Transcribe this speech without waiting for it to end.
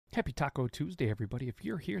Happy Taco Tuesday, everybody. If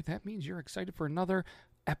you're here, that means you're excited for another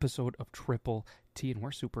episode of Triple T, and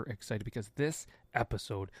we're super excited because this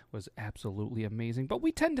episode was absolutely amazing, but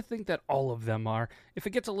we tend to think that all of them are. If it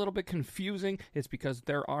gets a little bit confusing, it's because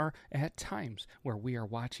there are at times where we are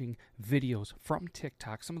watching videos from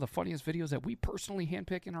TikTok, some of the funniest videos that we personally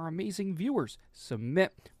handpick and our amazing viewers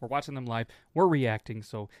submit. We're watching them live, we're reacting,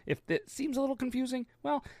 so if it seems a little confusing,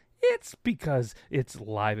 well, it's because it's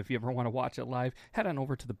live. If you ever want to watch it live, head on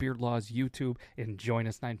over to the Beard Laws YouTube and join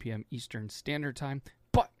us 9 p.m. Eastern Standard Time.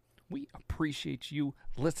 But we appreciate you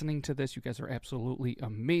listening to this. You guys are absolutely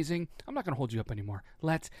amazing. I'm not going to hold you up anymore.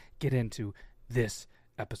 Let's get into this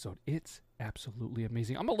episode. It's absolutely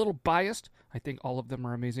amazing. I'm a little biased. I think all of them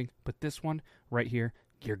are amazing. But this one right here,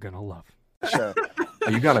 you're going to love. Sure. Oh,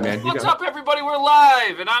 you got it, man. What's up, everybody? We're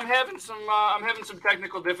live, and I'm having some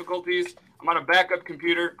technical difficulties. I'm on a backup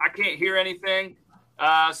computer. I can't hear anything.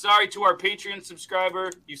 Sorry to our Patreon subscriber.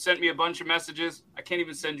 You sent me a bunch of messages. I can't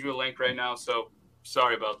even send you a link right now, so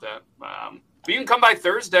sorry about that. But you can come by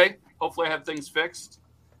Thursday. Hopefully, I have things fixed.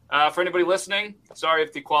 For anybody listening, sorry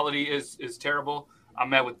if the quality is terrible. I'm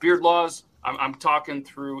Matt with Beard Laws. I'm talking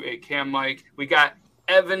through a cam mic. We got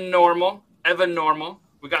Evan Normal.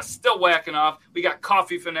 We got Still Whacking Off. We got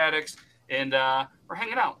Coffee Fanatics, and we're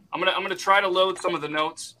hanging out. I'm gonna try to load some of the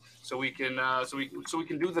notes so we can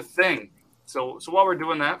do the thing. So while we're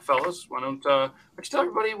doing that, fellas, why don't you tell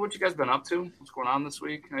everybody what you guys been up to? What's going on this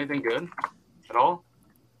week? Anything good at all?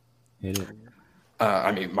 Hit it.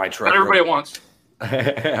 My truck. Not everybody at once.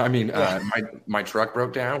 My truck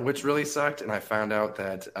broke down, which really sucked, and I found out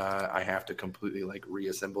that I have to completely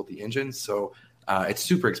reassemble the engine. So. It's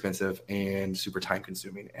super expensive and super time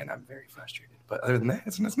consuming, and I'm very frustrated. But other than that,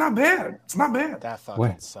 it's not bad. It's not bad. That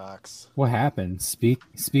fucking sucks. What happened? Speak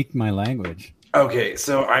my language. Okay,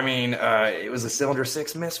 so it was a cylinder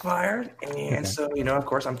 6 misfired, and so of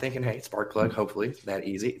course I'm thinking, hey, spark plug. Hopefully it's that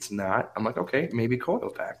easy. It's not. I'm like, okay, maybe coil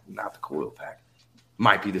pack. Not the coil pack.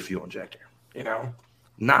 Might be the fuel injector.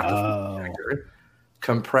 Not the fuel injector.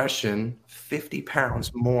 Compression 50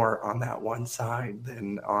 pounds more on that one side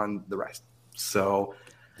than on the rest. So,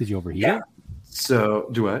 did you overheat it? So,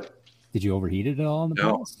 do what? Did you overheat it at all? In the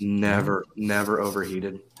past? Never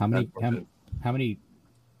overheated. How many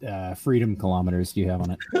freedom kilometers do you have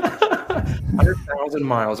on it? 100,000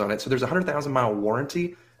 miles on it. So there's a 100,000 mile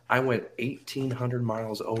warranty. I went 1,800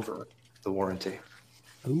 miles over the warranty.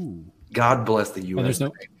 Ooh! God bless the U.S.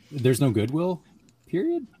 And there's no Goodwill.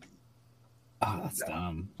 Period. Oh, that's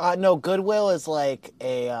dumb. No, Goodwill is like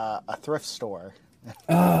a thrift store.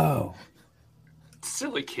 Oh.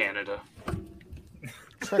 Silly Canada.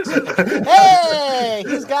 Hey,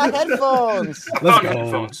 he's got headphones.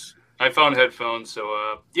 I found headphones. So,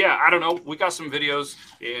 I don't know. We got some videos,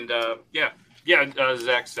 and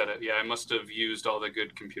Zach said it. Yeah, I must have used all the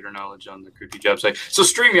good computer knowledge on the Creepy Job site. So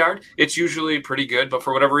StreamYard, it's usually pretty good, but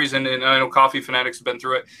for whatever reason, and I know Coffee Fanatics have been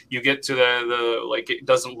through it, you get to the it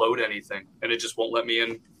doesn't load anything, and it just won't let me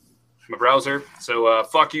in my browser. So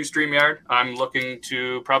fuck you, StreamYard. I'm looking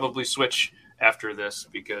to probably switch after this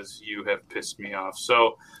because you have pissed me off.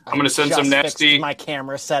 So I'm going to send some nasty my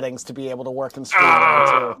camera settings to be able to work in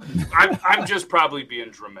StreamYard too. I'm just probably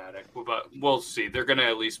being dramatic, but we'll see. They're going to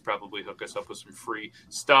at least probably hook us up with some free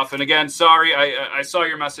stuff. And again, sorry, I saw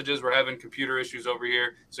your messages. We're having computer issues over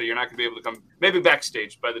here, so you're not going to be able to come. Maybe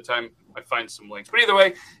backstage by the time I find some links. But either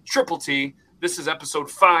way, Triple T. This is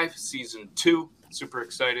episode 5, season 2. Super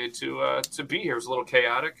excited to be here. It was a little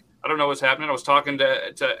chaotic. I don't know what's happening. I was talking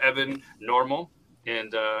to Evan Normal,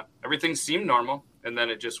 and everything seemed normal, and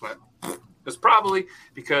then it just went. It's probably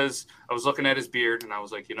because I was looking at his beard, and I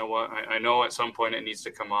was like, you know what? I know at some point it needs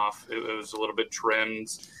to come off. It was a little bit trimmed,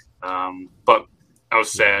 but I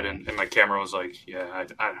was sad, and my camera was like, yeah,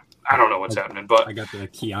 I don't know what's happening. But I got the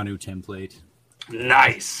Keanu template.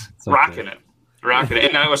 Nice. Rocking it.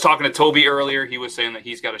 And I was talking to Toby earlier. He was saying that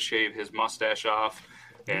he's got to shave his mustache off.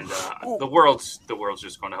 And the world's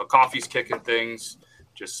just going to hell. Coffee's kicking things,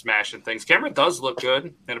 just smashing things. Camera does look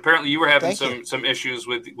good. And apparently you were having some issues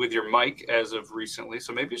with your mic as of recently.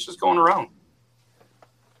 So maybe it's just going around.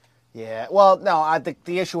 Yeah. Well, no, I think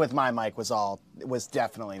the issue with my mic was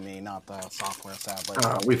definitely me, not the software, sadly.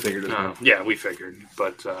 We figured it out. Yeah, we figured.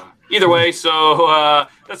 But either way, so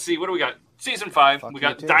let's see. What do we got? Season 5. We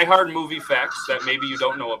got Die Hard movie facts that maybe you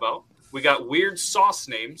don't know about. We got weird sauce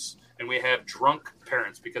names. And we have drunk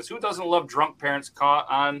parents, because who doesn't love drunk parents caught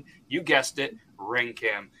on, you guessed it,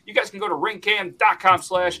 RingCam. You guys can go to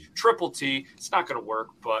ringcam.com/Triple T. It's not going to work,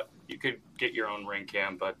 but you could get your own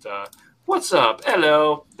RingCam. But what's up?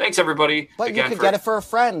 Hello. Thanks, everybody. But you could get it for a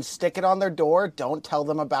friend. Stick it on their door. Don't tell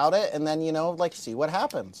them about it. And then, see what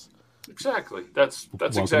happens. Exactly. That's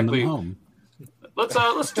Welcome exactly. them home.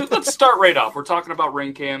 Let's start right off. We're talking about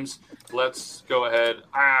ring cams. Let's go ahead.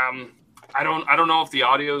 I don't know if the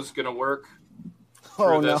audio is gonna work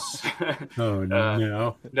for Oh, no. this. Oh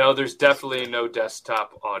no! No, there's definitely no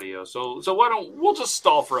desktop audio. So we'll just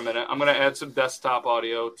stall for a minute. I'm gonna add some desktop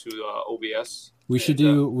audio to OBS. We should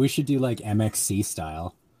do like MXC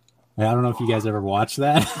style. I don't know if you guys ever watched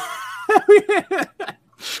that.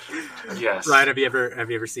 Yes. Ryan, have you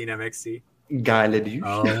ever seen MXC? Guy Ledoux.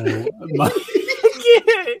 Oh my!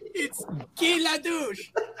 It's Guy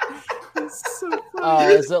Ladouche. It's so funny. Oh,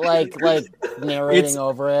 is it like narrating It's-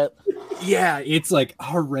 over it? Yeah, it's like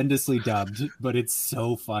horrendously dubbed, but it's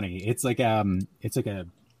so funny. It's like a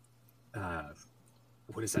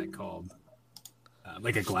what is that called?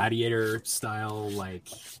 Like a gladiator style like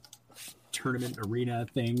tournament arena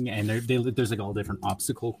thing, and there's like all different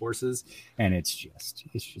obstacle courses, and it's just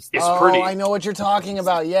It's oh, pretty. I know what you're talking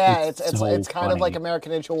about. Yeah, It's it's so kind of like funny.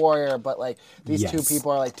 American Ninja Warrior, but like these two Yes.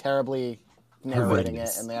 people are like terribly narrating it,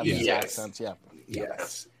 Horrendous. and they have Yes. these Yes. accents. Yeah.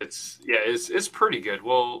 Yes. It's pretty good.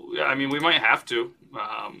 Well, I mean, we might have to.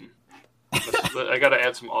 I got to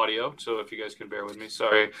add some audio, so if you guys can bear with me,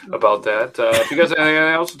 sorry about that. If you guys have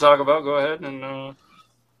anything else to talk about, go ahead and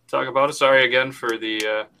talk about it. Sorry again for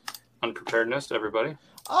the unpreparedness, everybody.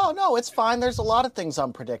 Oh, no, it's fine. There's a lot of things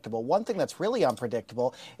unpredictable. One thing that's really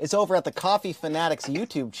unpredictable is over at the Coffee Fanatics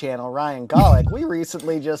YouTube channel, Ryan Golick. We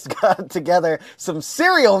recently just got together some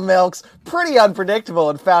cereal milks, pretty unpredictable,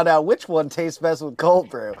 and found out which one tastes best with cold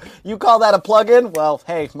brew. You call that a plug-in? Well,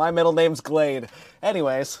 hey, my middle name's Glade.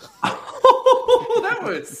 Anyways.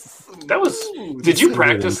 That was. Did you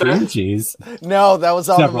practice cream that? cheese. No, that was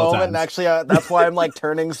on the Several moment. And times. actually, that's why I'm like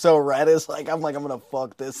turning so red. Is like I'm going to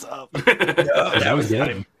fuck this up. That was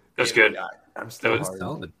good. That's good. I'm still That was hard.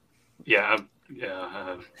 Solid. Yeah.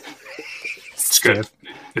 It's good.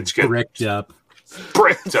 It's good. Bricked up.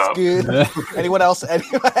 Bricked up. Good. Anyone else?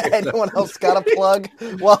 Anyone else got a plug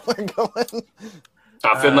while we're going?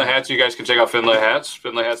 Finlay Hats. You guys can check out Finlay Hats.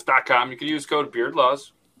 FinlayHats.com. You can use code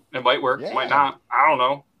BeardLaws. It might work. Yeah. Might not. I don't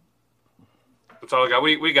know. That's all I got.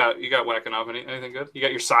 We got. You got whacking up. Anything good? You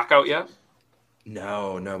got your sock out yet?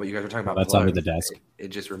 No, but you guys were talking about That's plugs. under the desk. It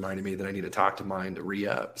just reminded me that I need to talk to mine to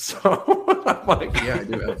re-up. So I'm like, yeah,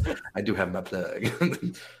 I do have my plug.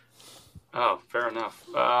 Oh, fair enough.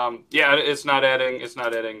 Yeah, it's not adding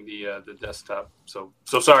the desktop. So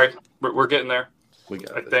sorry. We're getting there. We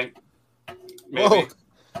got I this. think. Maybe.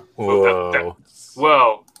 Whoa.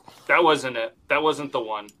 Whoa. That wasn't it. That wasn't the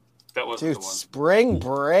one. That wasn't Dude, the one. spring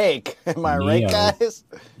break. Am I right, Neo. guys?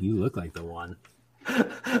 You look like the one.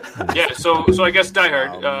 Yeah. So I guess Die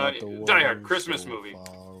Hard. I'm not the Die Hard. one Christmas so movie.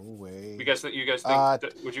 far away. You guys think? Uh,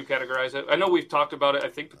 Would you categorize it? I know we've talked about it. I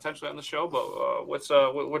think potentially on the show, but what's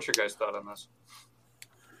your guys' thought on this?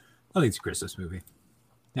 I think it's a Christmas movie.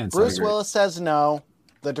 And Bruce so- Willis says no.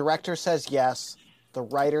 The director says yes. The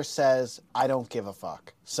writer says, I don't give a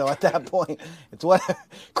fuck. So at that point, it's what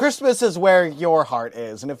Christmas is where your heart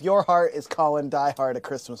is. And if your heart is calling Die Hard a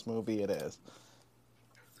Christmas movie, it is.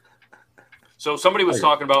 So somebody was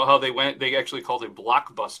talking about how they actually called it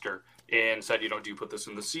Blockbuster and said, do you put this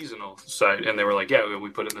in the seasonal side? And they were like, yeah, we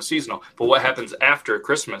put it in the seasonal. But what happens after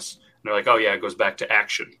Christmas? And they're like, oh yeah, it goes back to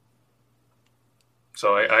action.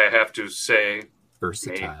 So I have to say,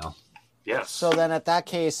 versatile. yes. So then at that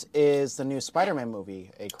case, is the new Spider-Man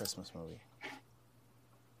movie a Christmas movie?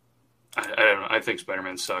 I don't know. I think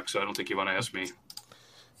Spider-Man sucks, so I don't think you want to ask me.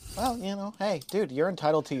 Well, hey, dude, you're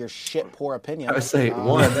entitled to your shit poor opinion. I would say,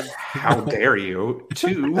 one, how dare you?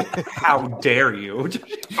 Two, how dare you?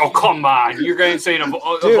 Oh, come on. You're going to say of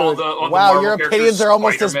all Dude, the all the wow, Marvel your characters, opinions are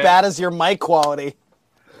almost as Spider-Man. bad as your mic quality.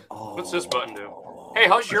 What's this button do? Hey,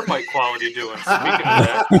 how's your mic quality doing? Speaking of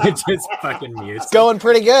that. It just fucking mutes. Going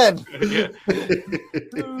pretty good. Yeah.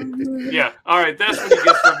 Yeah. All right. That's what you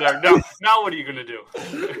get from there. Now what are you going to do?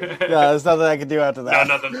 No, there's nothing I can do after No, that.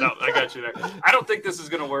 nothing. No, I got you there. I don't think this is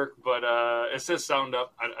going to work, but it says sound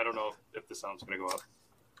up. I don't know if the sound's going to go up.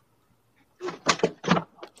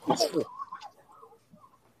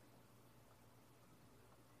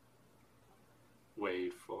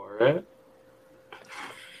 Wait for it.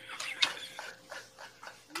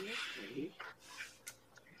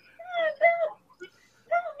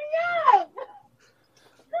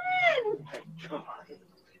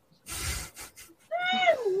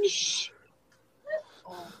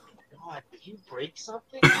 Oh my God, did you break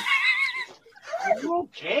something? Are you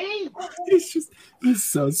okay? He's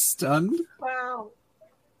so stunned. Wow.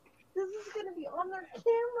 This is going to be on their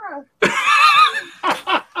camera.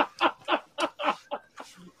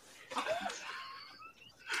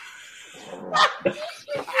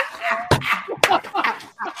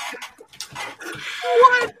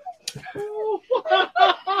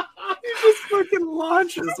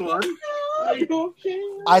 unconscious one. Are you okay?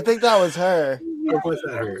 I think that was her. What was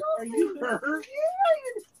that hurt? Are you hurt?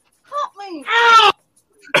 Help me!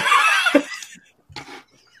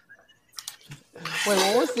 Wait,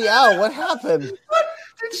 what was the owl? What happened?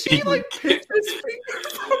 Did she like kick his finger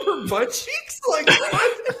from her butt cheeks? Like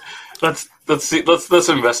what? Let's see. Let's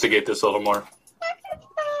investigate this a little more.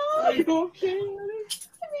 Are you okay?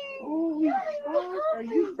 Oh, are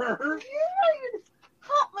you hurt?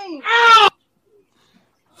 Help me!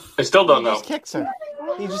 I still don't He know. just kicks her.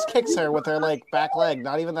 He just kicks her with her like back leg,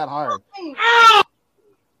 not even that hard. Help me!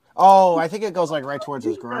 Oh, I think it goes like right towards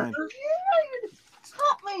his groin.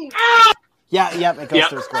 Help me! Yeah, yep, it goes Yep.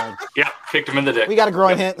 to his groin. Yeah, kicked him in the dick. We got a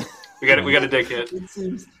groin hit. We got a dick hit. It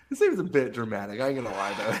seems a bit dramatic. I ain't gonna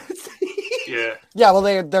lie though. Yeah. Yeah, well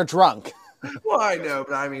they're drunk. Well, I know,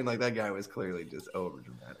 but I mean, like that guy was clearly just over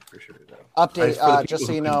dramatic for sure. Though. Update, For the just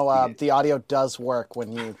so people you who couldn't know, see it. the audio does work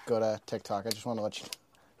when you go to TikTok. I just want to let you know.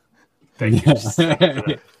 Thank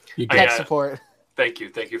you. You I, Tech uh, support. Thank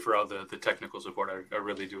you for all the technical support. I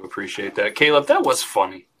really do appreciate that. Caleb, that was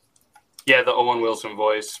funny. Yeah, the Owen Wilson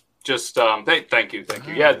voice. Just thank you.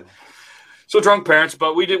 Yeah. So drunk parents,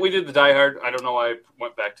 but we did the Die Hard. I don't know why I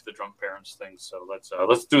went back to the drunk parents thing. So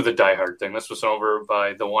let's do the Die Hard thing. This was over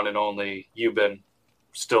by the one and only Euban,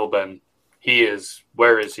 still been. He is.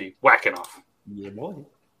 Where is he? Whacking off. Yeah, boy.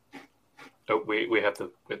 Oh, we have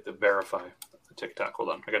to verify the TikTok. Hold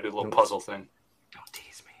on, I gotta do a little puzzle thing. Don't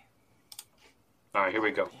tease me. All right, here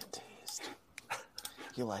we go.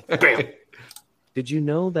 You like that? Bam. Did you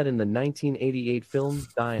know that in the 1988 film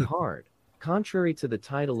Die Hard, contrary to the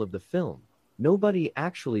title of the film, nobody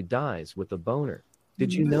actually dies with a boner?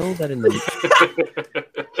 Did you know that in the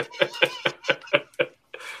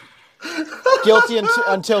Guilty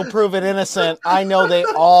until proven innocent. I know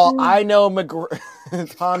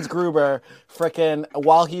Hans Gruber, frickin'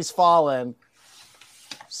 while he's fallen,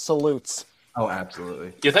 salutes. Oh,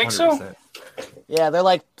 absolutely. You think so? 100%. Yeah, they're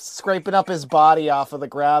like scraping up his body off of the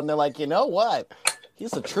ground. They're like, you know what?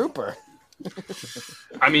 He's a trooper.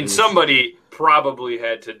 I mean, somebody probably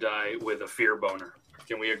had to die with a fear boner.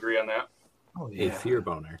 Can we agree on that? Oh A yeah. fear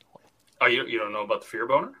boner. Oh, you don't know about the fear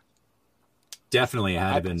boner? Definitely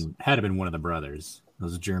had to been one of the brothers,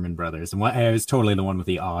 those German brothers, and it was totally the one with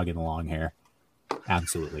the og and the long hair.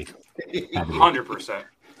 Absolutely, Had to be. 100%.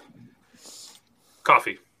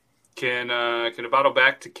 Coffee. Can a bottle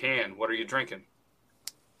back to can? What are you drinking?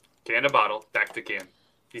 Can to bottle, back to can.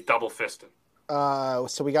 He's double fisting.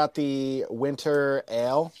 So we got the winter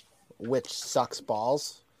ale, which sucks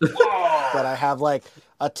balls, Oh, but I have like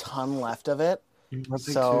a ton left of it.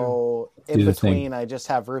 So Do in the thing. between, I just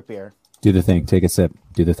have root beer. Do the thing. Take a sip.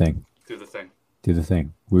 Do the thing. do the thing. Do the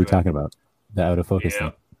thing. We were Do it. talking about the out of focus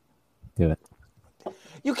Yeah. thing. Do it.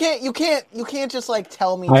 You can't just like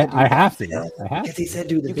tell me. I to do have that. to. I have Because to. he said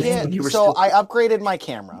do the You thing. can't. when you were So still- I upgraded my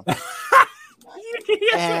camera,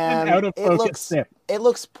 and Out of it focus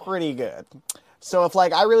looks sip. pretty good. So if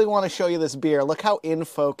like I really want to show you this beer, look how in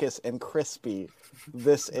focus and crispy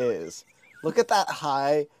this is. Look at that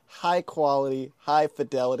high quality, high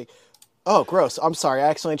fidelity. Oh, gross. I'm sorry. I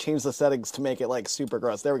accidentally changed the settings to make it like super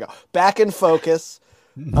gross. There we go. Back in focus.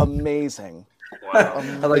 Amazing. Wow.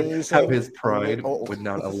 I like Amazing. how his pride Oh. would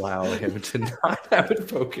not allow him to not have it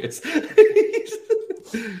focus.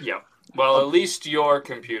 Yeah. Well, at least your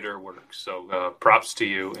computer works. So props to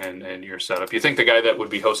you and your setup. You think the guy that would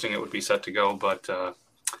be hosting it would be set to go, but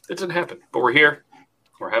it didn't happen. But we're here.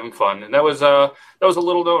 We're having fun. And that was a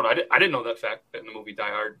little known. I didn't know that fact that in the movie Die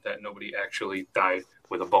Hard that nobody actually died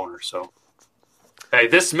with a boner. So, hey,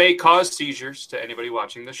 this may cause seizures to anybody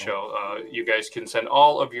watching the show. You guys can send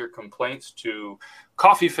all of your complaints to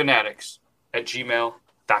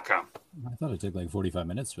coffeefanatics@gmail.com. I thought it took like 45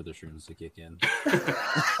 minutes for the shrooms to kick in.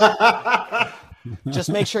 Just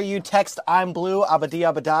make sure you text "I'm blue abadi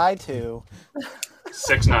abadai" to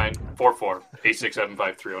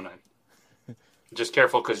 6944-867-5309. Just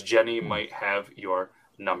careful because Jenny might have your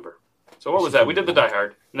number. So what was that? We did the Die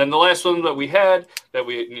Hard. And then the last one that we had that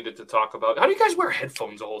we needed to talk about. How do you guys wear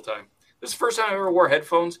headphones the whole time? This is the first time I ever wore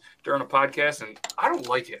headphones during a podcast, and I don't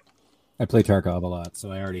like it. I play Tarkov a lot,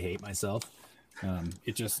 so I already hate myself.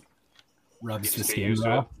 It just rubs You the just get skin used to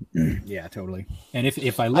raw. Yeah, totally. And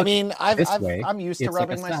if I look, I mean, this way, I'm used to it's like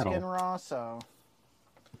rubbing a my saddle. skin raw, so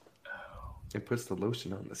It puts the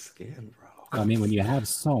lotion on the skin, bro. I mean, when you have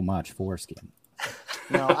so much foreskin,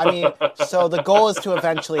 no. I mean, so the goal is to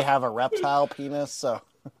eventually have a reptile penis. So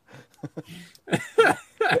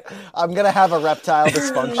I'm gonna have a reptile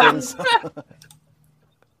dysfunction. So.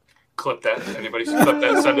 Clip that. Anybody clip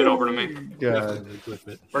that? Send it over to me. Yeah.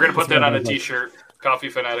 We're going to put that on a t-shirt. Coffee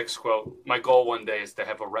Fanatics quote: "My goal one day is to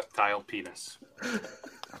have a reptile penis."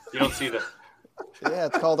 You don't see the. Yeah,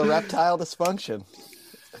 it's called erectile dysfunction.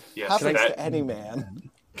 Yes, Happens that, to any man.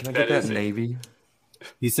 Can I get that Navy?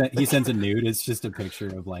 He sends a nude. It's just a picture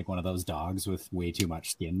of like one of those dogs with way too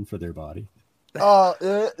much skin for their body. Oh,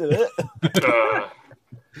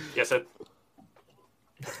 yes.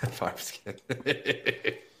 Five skin.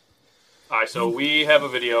 All right, so we have a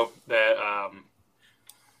video that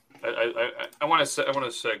I want to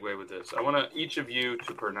segue with this. I want each of you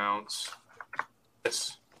to pronounce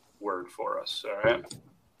this word for us. All right.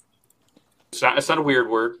 It's not a weird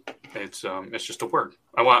word. It's just a word.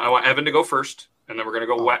 I want Evan to go first, and then we're gonna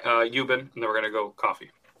go Euban, and then we're gonna go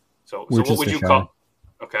Coffee. So what would you call?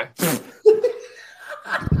 Okay.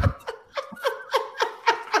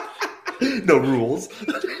 No rules.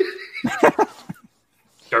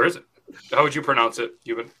 There isn't. How would you pronounce it,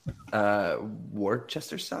 Euban?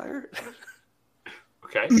 Worcestershire.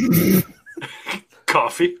 Okay.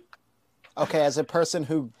 Coffee. okay, as a person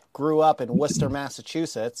who grew up in Worcester,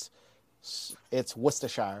 Massachusetts, it's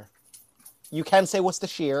Worcestershire. You can say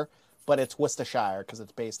Worcestershire, but it's Worcestershire because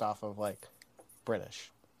it's based off of like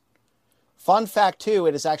British. Fun fact too,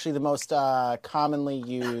 it is actually the most commonly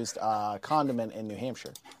used condiment in New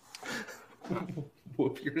Hampshire.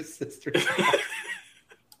 Whoop your sister.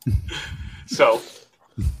 So,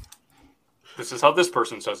 this is how this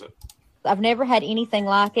person says it. I've never had anything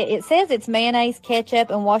like it. It says it's mayonnaise, ketchup,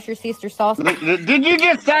 and wash your sister's sauce. Did you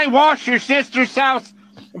just say wash your sister's sauce?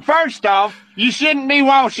 First off, you shouldn't be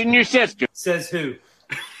washing your sister. Says who?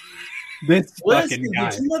 This Listen, fucking guy.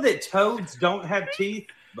 did you know that toads don't have teeth,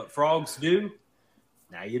 but frogs do?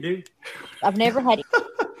 Now you do. I've never had it.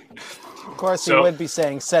 Of course, he would be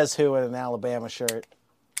saying "says who" in an Alabama shirt.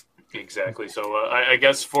 Exactly. So I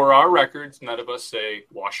guess for our records, none of us say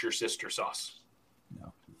 "wash your sister sauce."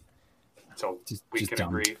 No. So we just can dumb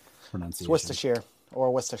agree. It's Worcestershire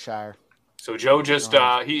or Worcestershire. So Joe just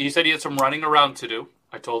he said he had some running around to do.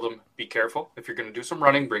 I told him, be careful. If you're going to do some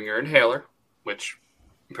running, bring your inhaler, which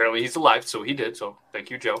apparently he's alive, so he did. So thank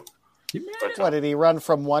you, Joe. But, What, did he run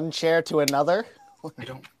from one chair to another? I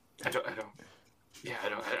don't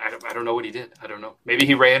know what he did. I don't know. Maybe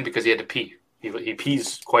he ran because he had to pee. He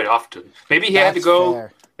pees quite often. Maybe he had to go.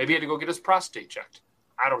 Fair. Maybe he had to go get his prostate checked.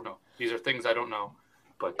 I don't know. These are things I don't know.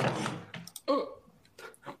 But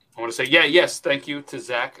I want to say, yes, thank you to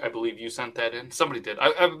Zach. I believe you sent that in. Somebody did.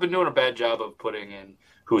 I've been doing a bad job of putting in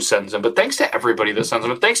who sends them, but thanks to everybody that sends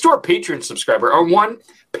them. And thanks to our Patreon subscriber, our one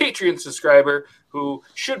Patreon subscriber who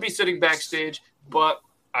should be sitting backstage, but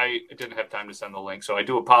I didn't have time to send the link, so I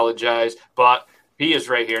do apologize. But he is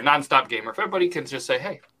right here, Nonstop Gamer. If everybody can just say,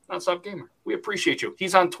 hey, Nonstop Gamer, we appreciate you.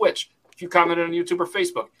 He's on Twitch. If you commented on YouTube or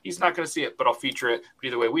Facebook, he's not going to see it, but I'll feature it. But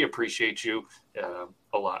either way, we appreciate you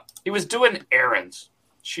a lot. He was doing errands.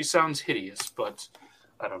 She sounds hideous, but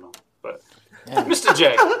I don't know. But yeah. Mr.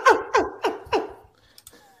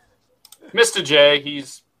 J,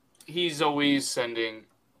 he's always sending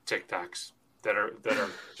TikToks that are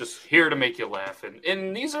just here to make you laugh,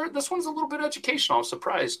 and this one's a little bit educational. I was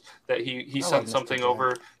surprised that he sent something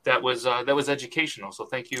over that was educational. So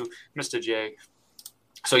thank you, Mr. J.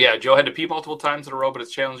 So yeah, Joe had to pee multiple times in a row, but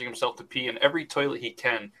it's challenging himself to pee in every toilet he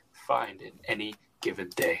can find in any given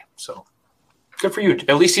day. So good for you.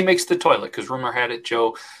 At least he makes the toilet, because rumor had it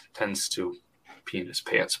Joe tends to pee in his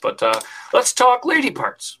pants. But let's talk lady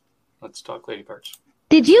parts.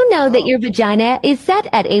 Did you know that your vagina is set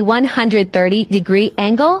at a 130-degree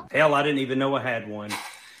angle? Hell, I didn't even know I had one.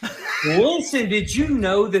 Listen, did you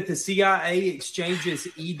know that the CIA exchanges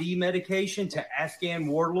ED medication to Afghan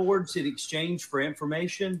warlords in exchange for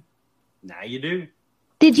information? Now you do.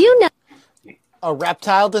 Did you know?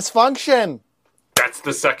 Erectile dysfunction. That's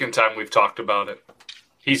the second time we've talked about it.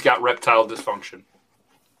 He's got erectile dysfunction.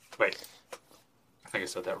 Wait. I think I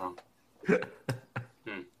said that wrong.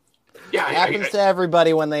 Yeah, it happens to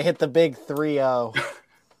everybody when they hit the big 3-0.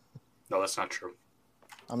 No, that's not true.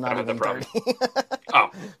 I'm not even 30. Oh,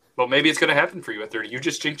 well, maybe it's going to happen for you at 30. You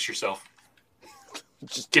just jinxed yourself.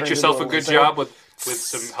 Just get yourself a good job with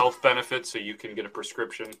some health benefits so you can get a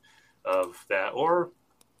prescription of that, or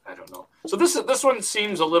I don't know. So this one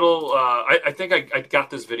seems a little. I think I got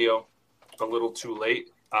this video a little too late.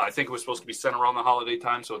 I think it was supposed to be sent around the holiday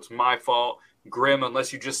time, so it's my fault. Grim,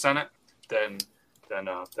 unless you just sent it, then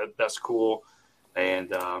that's cool,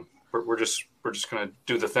 and we're just gonna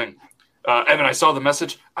do the thing. Evan, I saw the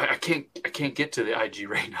message. I can't get to the IG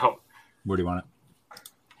right now. Where do you want it?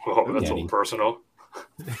 Oh, that's a little personal.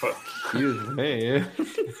 Excuse me.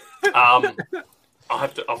 I'll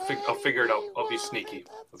figure it out. I'll be sneaky.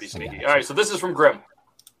 All right, so this is from Grim,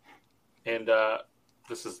 and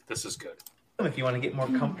this is good. If you want to get more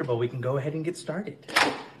comfortable, we can go ahead and get started.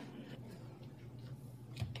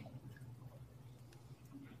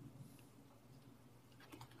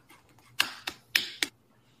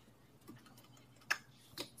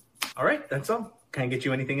 All right, that's all. Can I get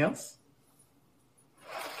you anything else?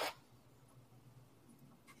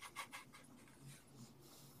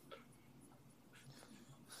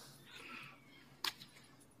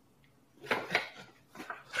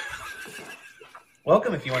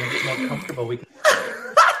 Welcome. If you want to get more comfortable, we can.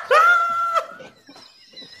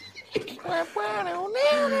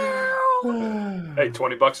 Hey,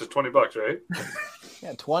 $20 is $20, right?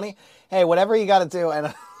 Yeah, 20. Hey, whatever you got to do.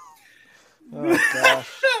 And oh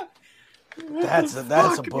gosh, that's a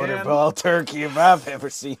butterball turkey if I've ever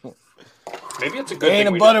seen it. Maybe it's a good Ain't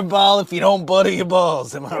thing a butterball if you don't butter your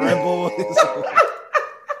balls. Am I right, boys?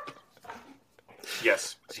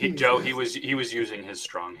 Yes, Joe. He was using his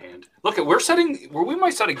strong hand. Look, we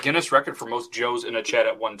might set a Guinness record for most Joes in a chat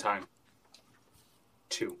at one time.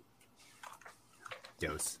 2.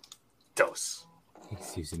 Dose.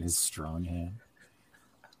 He's using his strong hand.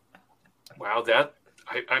 Wow, that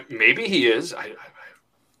I maybe he is. I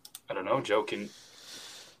don't know. Joe can.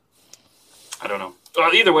 I don't know.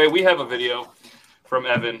 Either way, we have a video from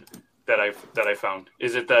Evan that I found.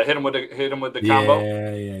 Is it the hit him with the combo?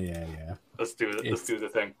 Yeah. Let's do it. Let's do the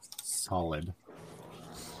thing. Solid.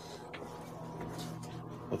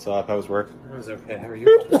 What's up? How was work? It was okay. How are you?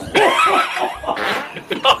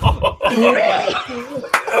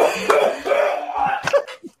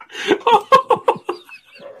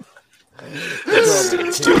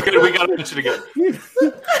 It's too good. We got to mention it again.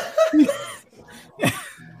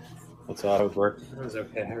 What's up? How was work? It was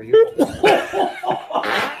okay. How are you?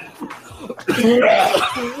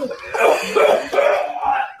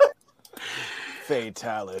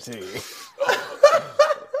 Fatality.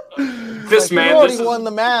 This man already won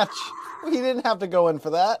the match. He didn't have to go in for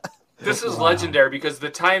that. This is legendary because the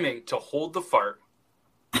timing to hold the fart,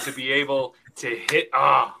 to be able to hit.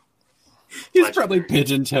 He's probably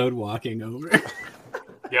pigeon-toed walking over.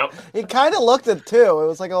 Yep. It kind of looked it too. It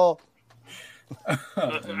was like,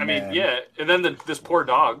 I mean, yeah. And then this poor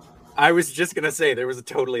dog. I was just gonna say there was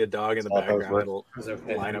totally a dog in the background. It'll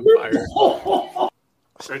line up fire.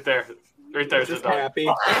 Right there. Right there's Just the dog. happy,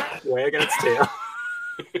 wagging its tail.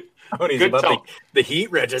 Oh, he's Good above tone. the heat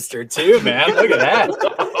register too, man. Look at that.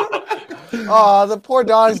 oh, the poor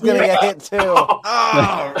dog's gonna get hit too.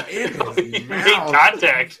 Oh, He made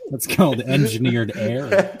contact. That's called engineered air.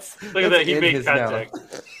 Look at that. He in made his contact.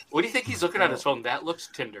 What do you think he's looking at his phone? That looks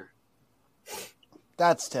Tinder.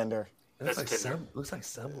 That's Tinder. Looks That's like Tinder. looks like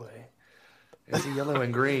Subway. It's a yellow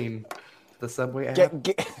and green. The Subway app.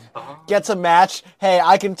 Gets a match. Hey,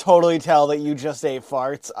 I can totally tell that you just ate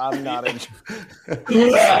farts. I'm not in.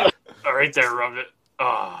 Oh, right there, rubbed it.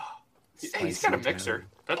 Oh. Hey, he's got a mixer.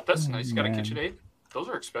 That's nice. He's got a man. KitchenAid. Those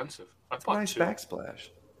are expensive. I bought Nice 2. backsplash.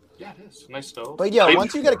 Yeah, it is. Nice stove. But yeah, Hey,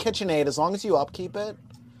 once you get a KitchenAid, as long as you upkeep it,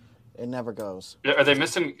 it never goes. Are they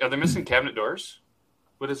missing cabinet doors?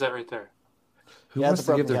 What is that right there? Who Yeah, wants it's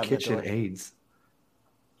a to give their broken kitchen cabinet aids?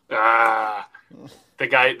 The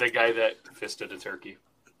guy that fisted a turkey.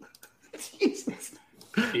 Jesus.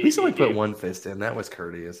 At least only put one fist in. That was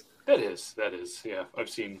courteous. That is. Yeah, I've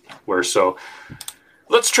seen worse. So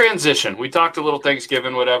let's transition. We talked a little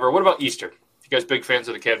Thanksgiving, whatever. What about Easter? You guys big fans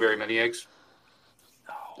of the Cadbury mini eggs?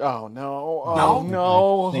 Oh no! Oh No?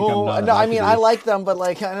 no! I think I'm not No, I about mean to I be. like them, but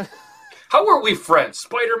like, I don't... How are we friends?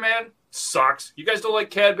 Spider-Man sucks. You guys don't like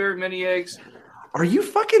Cadbury mini eggs? Are you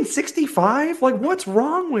fucking 65? Like, what's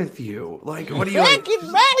wrong with you? Like, what are you? Back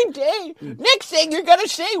in my day, next thing you're gonna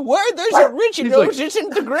say, Werther's Originals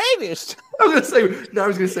isn't the greatest. I was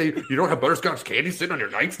gonna say, you don't have butterscotch candy sitting on your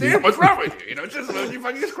nightstand? What's wrong with you? You know, just you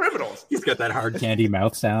fucking just criminals. He's got that hard candy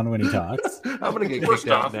mouth sound when he talks. I'm gonna get First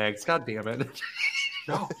kicked out off- next. God damn it.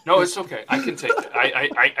 No, it's okay. I can take it.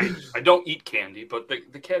 I don't eat candy, but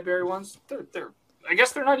the Cadbury ones, they're I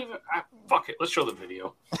guess they're not even. Fuck it. Let's show the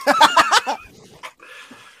video.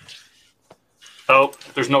 Oh,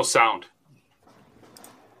 there's no sound.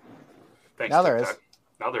 Thanks. Now there TikTok. is.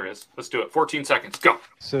 Now there is. Let's do it. 14 seconds. Go.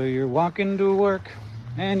 So you're walking to work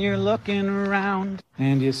and you're looking around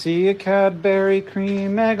and you see a Cadbury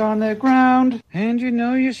cream egg on the ground and you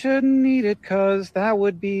know you shouldn't eat it cause that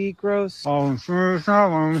would be gross. So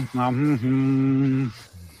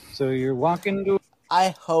you're walking to...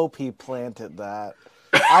 I hope he planted that.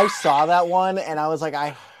 I saw that one and I was like, I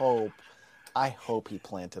hope he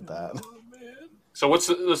planted that. So let's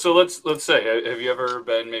say, have you ever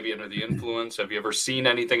been maybe under the influence? Have you ever seen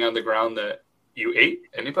anything on the ground that you ate?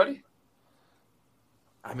 Anybody?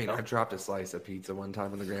 I mean, I dropped a slice of pizza one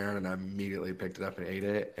time on the ground, and I immediately picked it up and ate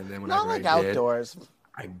it. And then Not whenever like outdoors.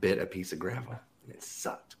 I bit a piece of gravel, and it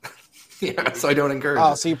sucked. Yeah, so I don't encourage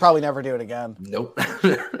Oh, it. so you probably never do it again. Nope.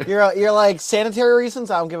 You're like, sanitary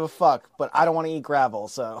reasons, I don't give a fuck, but I don't want to eat gravel,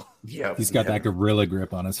 so. Yeah. He's got that gorilla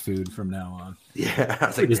grip on his food from now on. Yeah. I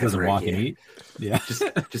was He like, just doesn't never walk and again. eat. Yeah.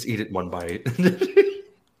 Just eat it one bite.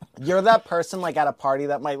 You're that person like at a party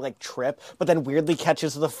that might like trip, but then weirdly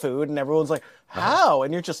catches the food, and everyone's like, "How?"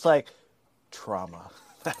 And you're just like, "Trauma."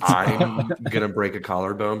 I'm gonna break a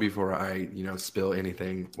collarbone before I, spill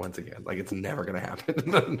anything once again. Like it's never gonna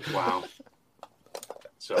happen. Wow.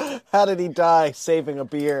 So How did he die? Saving a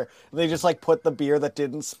beer. And they just like put the beer that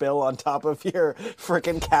didn't spill on top of your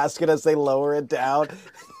freaking casket as they lower it down.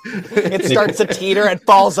 It starts to teeter, it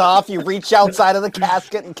falls off. You reach outside of the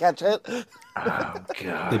casket and catch it. Oh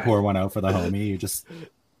god. They pour one out for the homie. You just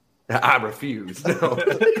I refuse. No.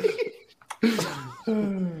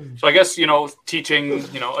 So I guess, teaching,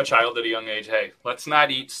 a child at a young age, hey, let's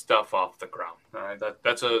not eat stuff off the ground. All right.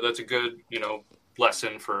 That's a good,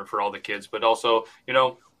 lesson for all the kids, but also,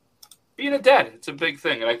 being a dad, it's a big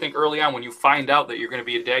thing. And I think early on when you find out that you're going to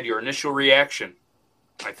be a dad, your initial reaction,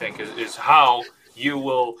 I think, is how you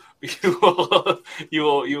will kind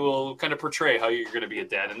of portray how you're going to be a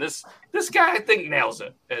dad. And this guy, I think, nails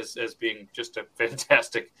it as being just a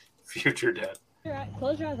fantastic future dad.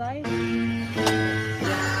 Close your eyes.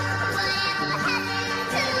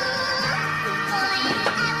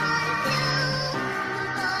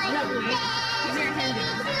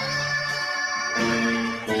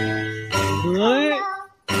 What?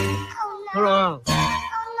 Hold on.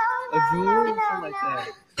 A jewel? Something like that.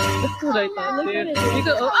 That's what I thought. Dude. You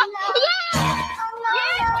go.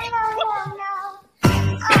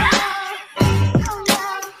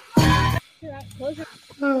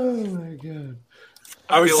 Oh my god.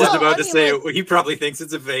 I was just about to say, like... he probably thinks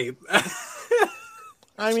it's a vape.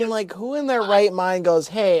 I mean, like, who in their right mind goes,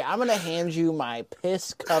 "Hey, I'm going to hand you my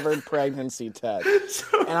piss-covered pregnancy test,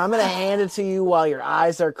 and I'm going to hand it to you while your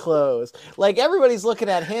eyes are closed." Like, everybody's looking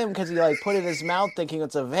at him because he, like, put it in his mouth thinking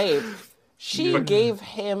it's a vape. She gave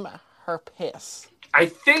him her piss. I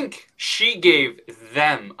think she gave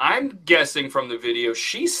them. I'm guessing from the video,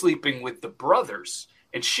 she's sleeping with the brothers,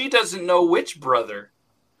 and she doesn't know which brother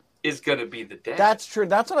is going to be the dad. That's true.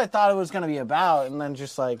 That's what I thought it was going to be about, and then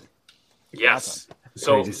just, like... Yes. The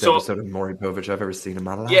craziest episode of Maury Povich I've ever seen in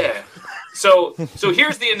my life. Yeah. So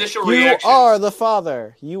here's the initial You reaction. are the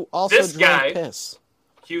father. You also This drank guy, piss.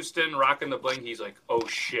 Houston, rocking the bling. He's like, "Oh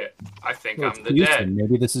shit, I think Well, I'm the Houston, dad."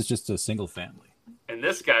 maybe this is just a single family. And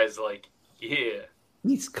this guy's like, "Yeah."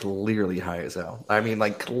 He's clearly high as hell. I mean,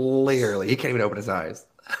 like, clearly. He can't even open his eyes.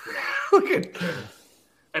 Look at...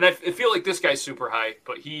 And I feel like this guy's super high,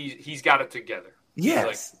 but he's got it together. Yes.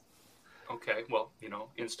 He's like, okay, well,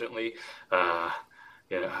 instantly,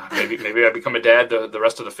 maybe I become a dad. The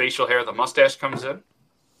rest of the facial hair, the mustache comes in.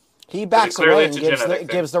 He backs clearly away it's and a genetic thing.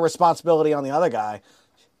 gives the responsibility on the other guy.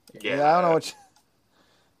 Yeah, I don't know what...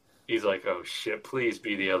 He's like, "Oh shit, please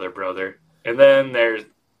be the other brother." And then there's...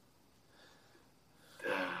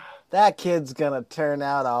 That kid's gonna turn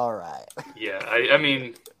out all right. Yeah, I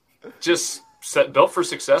mean, just built for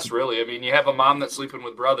success, really. I mean, you have a mom that's sleeping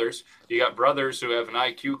with brothers. You got brothers who have an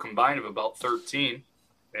IQ combined of about 13,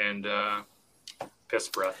 and piss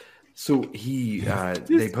breath. So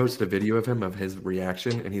they posted a video of him, of his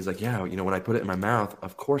reaction, and he's like, "Yeah, when I put it in my mouth,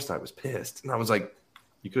 of course I was pissed." And I was like,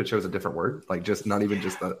 "You could have chose a different word, like just not even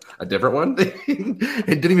just a different one." It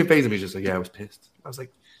didn't even faze him. He's just like, "Yeah, I was pissed." I was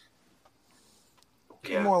like,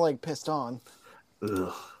 Yeah. More like pissed on.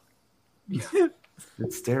 "Ugh,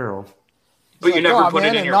 it's sterile." But you never put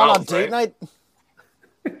it in your mouth, on date night.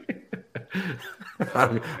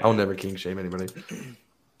 I'll never king shame anybody.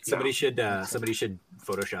 Somebody should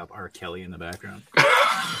Photoshop R. Kelly in the background.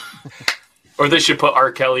 Or they should put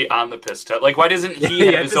R. Kelly on the piss test. Like, why doesn't he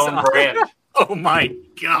have his own brand? Oh my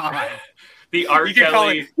god! The R.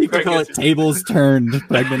 Kelly. You could call it tables turned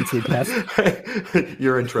pregnancy test.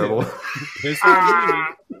 You're in trouble.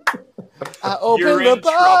 I opened the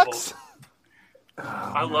box.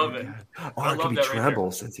 I love it. Or it could be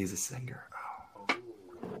treble since he's a singer. Oh.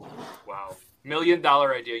 Wow. $1 million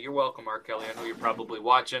idea. You're welcome, R. Kelly. I know you're probably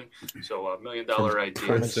watching. So $1 million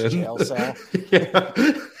idea. Jail cell. Yeah.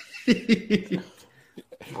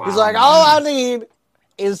 Wow. He's like, all I need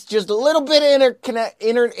is just a little bit of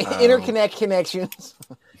interconnect connections.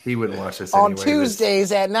 He wouldn't watch this on anyway,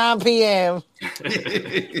 Tuesdays at 9 p.m.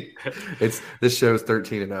 This show's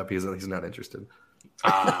 13 and up. He's not interested.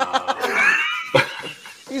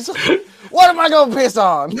 He's like, what am I gonna piss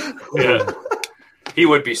on? Yeah. He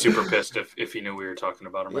would be super pissed if he knew we were talking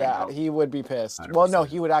about him right Yeah, now. he would be pissed. 100%. Well, no,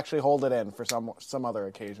 he would actually hold it in for some other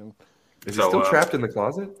occasion. Is he still trapped in the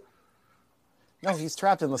closet? No, he's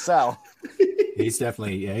trapped in the cell. He's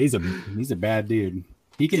definitely he's a bad dude.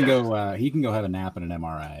 He can go have a nap in an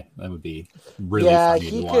MRI. That would be really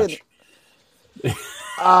funny to watch.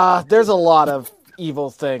 There's a lot of evil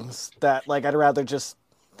things that like I'd rather just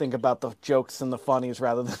think about the jokes and the funnies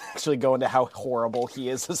rather than actually go into how horrible he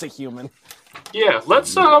is as a human. Yeah,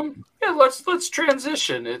 let's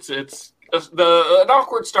transition. It's an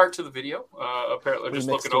awkward start to the video. Apparently, just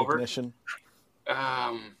looking over. Ignition.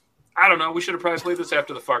 I don't know. We should have probably played this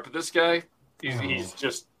after the fart, but this guy, he's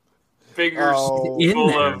just fingers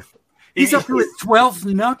full of. He's up to his 12th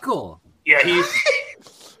knuckle. Yeah,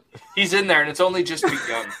 he's in there, and it's only just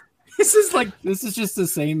begun. This is just the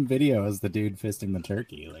same video as the dude fisting the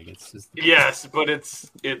turkey. Like it's just yes, but it's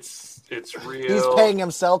real. He's paying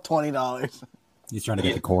himself $20. He's trying to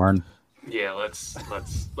get the corn. Yeah, let's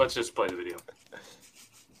just play the video.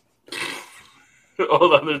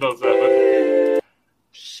 Hold on, there's no sound.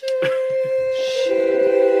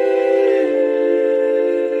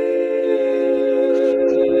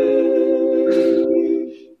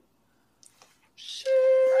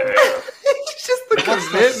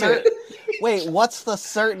 What's the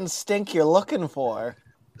certain stink you're looking for?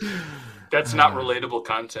 That's not relatable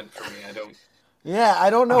content for me. I don't. Yeah, I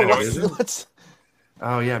don't know. What's...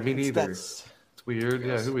 Oh yeah, me neither. It's weird.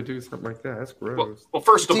 Yeah, who would do something like that? That's gross. Well,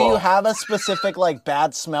 first of all, do you have a specific like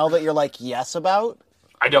bad smell that you're like yes about?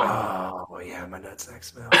 I don't. Oh yeah, my nutsack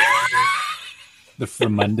smell. The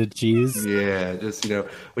fermented cheese. Yeah, just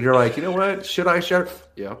when you're like, you know what? Should I share?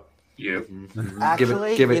 Yeah. Yeah.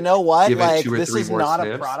 Actually, you know what? Like this is not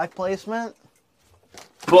a product placement.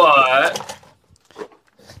 But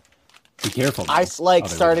be careful. I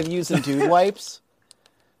started using dude wipes,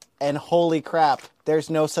 and holy crap, there's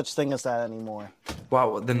no such thing as that anymore.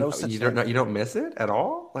 Wow, then you don't miss it at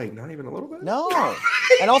all? Like not even a little bit? No.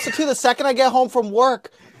 And also too, the second I get home from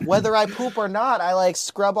work, whether I poop or not, I like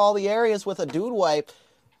scrub all the areas with a dude wipe.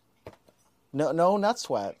 No nut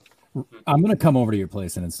sweat. I'm gonna come over to your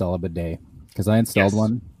place and install a bidet because I installed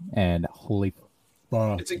one and holy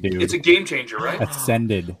fuck, it's a game changer, right?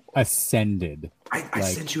 Ascended. I sent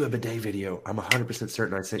you a bidet video. I'm 100%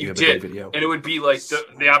 certain I sent you a bidet video. And it would be like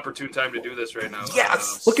the opportune time to do this right now.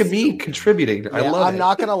 Yes. Look at me contributing. I love it. I'm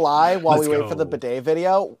not gonna lie. While we wait for the bidet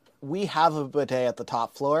video, we have a bidet at the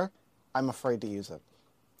top floor. I'm afraid to use it.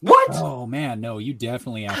 What? Oh man, no! You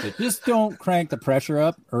definitely have to. Just don't crank the pressure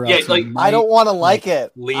up, or yeah, else like I don't want to like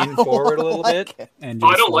it. Lean forward a little bit. And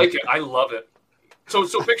I don't like it. I love it. So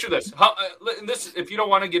picture this. This, if you don't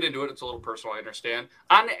want to get into it, it's a little personal. I understand.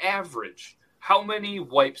 On average, how many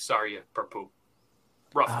wipes are you per poop?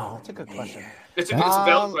 Roughly. Oh, that's a good question. It's a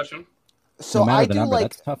valid question. So I do like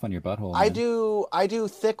that's tough on your butthole. I do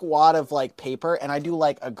thick wad of like paper, and I do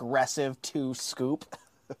like aggressive 2 scoop.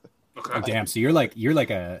 Okay. Oh damn! So you're like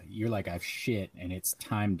I've shit and it's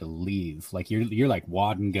time to leave. Like you're like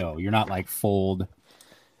wad and go. You're not like fold.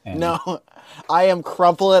 No, I am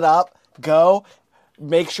crumple it up, go,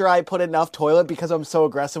 make sure I put enough toilet because I'm so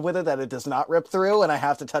aggressive with it that it does not rip through, and I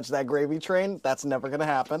have to touch that gravy train. That's never gonna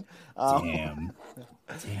happen. Damn.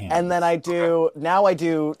 And then I do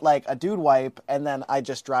like a dude wipe, and then I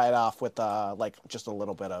just dry it off with like just a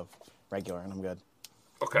little bit of regular, and I'm good.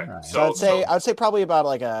 Okay. Right. So I'd say probably about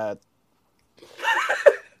like a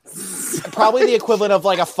probably the equivalent of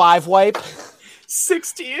like a 5 wipe.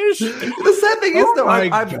 60-ish. The sad thing is though,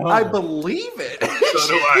 I believe it. So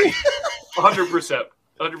do I. 100%.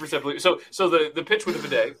 100% believe it. So the pitch with the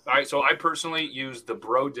bidet. All right. So I personally use the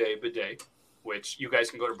Broday bidet, which you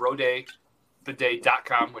guys can go to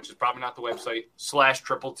brodaybidet.com, which is probably not the website,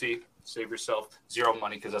 /TT. Save yourself 0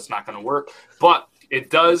 money because that's not going to work. But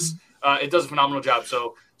it does a phenomenal job.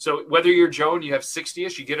 So whether you're Joe and you have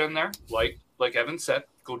 60-ish, you get in there, like Evan said,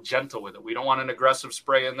 go gentle with it. We don't want an aggressive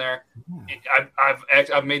spray in there.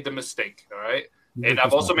 I've made the mistake, all right? And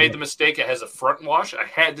I've also made the mistake. It has a front wash. I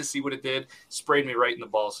had to see what it did. Sprayed me right in the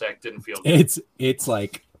ball sack. Didn't feel good. It's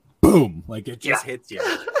like boom, like it just hits you.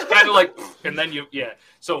 Kind of like, and then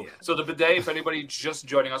So the bidet, if anybody's just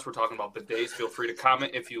joining us, we're talking about bidets. Feel free to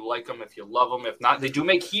comment if you like them, if you love them. If not, they do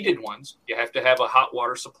make heated ones. You have to have a hot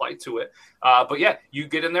water supply to it. But yeah, you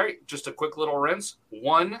get in there, just a quick little rinse,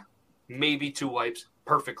 1, maybe 2 wipes,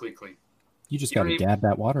 perfectly clean. You just got to dab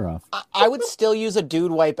that water off. I would still use a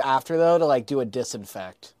dude wipe after though to like do a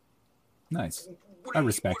disinfect. Nice. I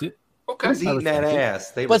respect it. Okay. Who's eating that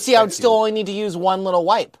ass? But see, I would still only need to use 1 little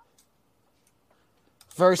wipe.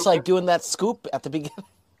 Versus like doing that scoop at the beginning.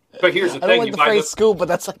 But here's the I don't thing: like you the buy phrase the scoop, but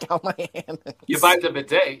that's like how my hand is. you buy the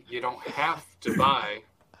bidet. You don't have to buy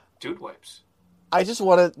dude wipes. I just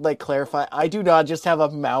want to clarify. I do not just have a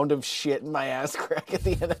mound of shit in my ass crack at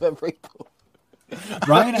the end of every poop.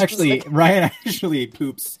 Ryan actually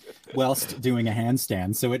poops whilst doing a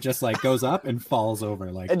handstand, so it just goes up and falls over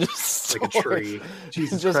and just like a tree.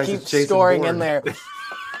 Jesus just keeps storing in there.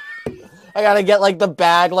 I gotta get the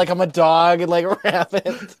bag like I'm a dog and wrap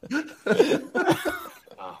it.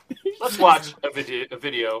 Let's watch a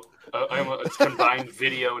video. It's combined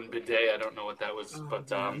video and bidet. I don't know what that was,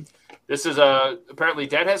 but this is apparently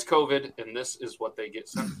Dad has COVID, and this is what they get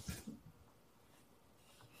sent.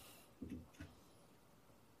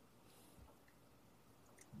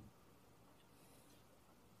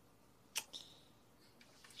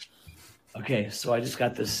 Okay, so I just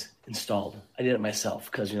got this installed. I did it myself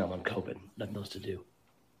because, I'm on COVID. Nothing else to do.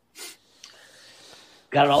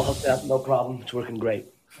 Got it all hooked up, no problem. It's working great.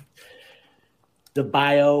 The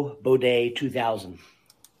Bio Bidet 2000.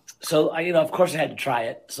 So, of course I had to try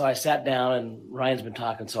it. So I sat down, and Ryan's been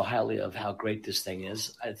talking so highly of how great this thing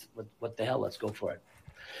is. What the hell? Let's go for it.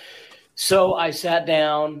 So I sat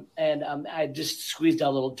down, and I just squeezed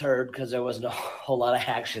out a little turd because there wasn't a whole lot of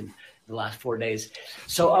action the last 4 days.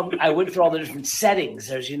 So I went through all the different settings.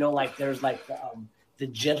 There's, there's the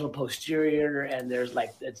gentle posterior, and there's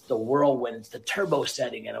it's the whirlwind, it's the turbo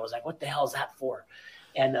setting. And I was like, what the hell is that for?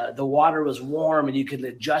 And the water was warm, and you could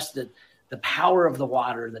adjust the power of the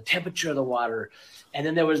water, the temperature of the water. And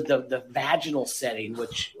then there was the vaginal setting,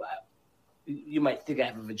 which you might think I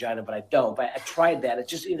have a vagina, but I don't. But I tried that. It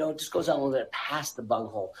just, it just goes out a little bit past the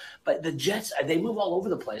bunghole. But the jets, they move all over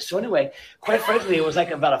the place. So anyway, quite frankly, it was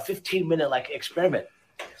about a 15-minute experiment.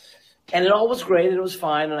 And it all was great, and it was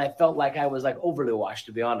fine. And I felt like I was overly washed,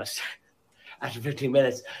 to be honest, after 15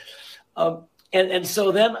 minutes. And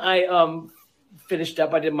so then I finished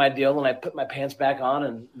up. I did my deal, and I put my pants back on,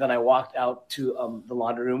 and then I walked out to the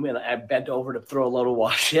laundry room, and I bent over to throw a load of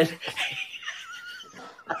wash in.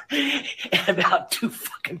 And about 2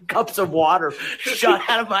 fucking cups of water shot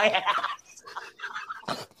out of my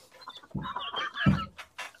ass.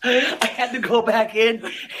 I had to go back in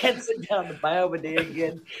and sit down the Bio Bidet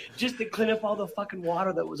again just to clean up all the fucking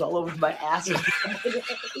water that was all over my ass.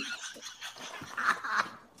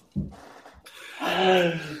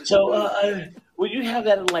 So when you have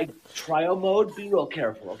that in trial mode, be real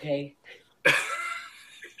careful, okay?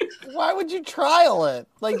 Why would you trial it?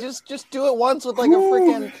 Just do it once with a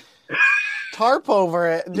freaking tarp over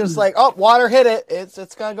it. Just water hit it.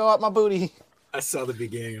 It's gonna go up my booty. I saw the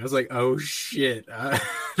beginning. I was like, oh shit. Hey,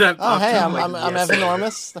 I'm Evan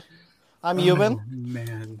Normus. I'm Euban. Oh,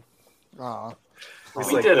 man. Aw. It's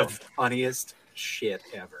the funniest shit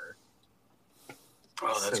ever.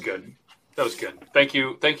 Oh, that's good. That was good. Thank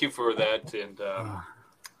you for that. And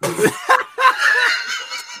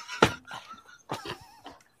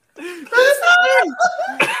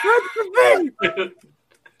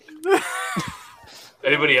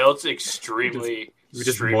anybody else extremely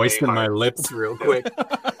moisten my lips real quick.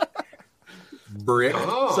 Brick.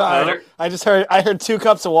 Oh, sorry, I heard 2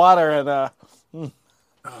 cups of water and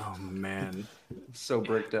oh man, so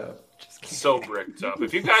bricked up. So bricked up.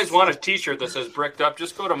 If you guys want a t-shirt that says bricked up,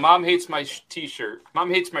 just go to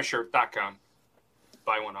momhatesmyshirt.com.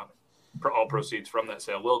 Buy one up. All proceeds from that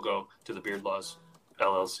sale will go to the Beard Laws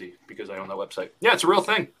LLC because I own that website. Yeah, it's a real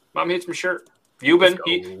thing. Mom hates my shirt. Euban,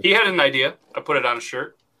 he had an idea. I put it on a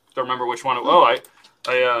shirt. Don't remember which one. I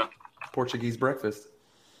Portuguese breakfast.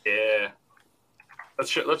 Yeah. Let's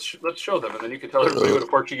show them, and then you can tell everybody what a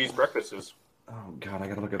Portuguese breakfast is. Oh God, I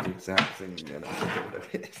gotta look up the exact thing again.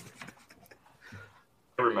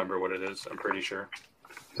 I remember what it is. I'm pretty sure.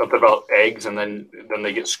 Something about eggs, and then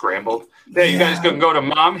they get scrambled. Yeah, you guys can go to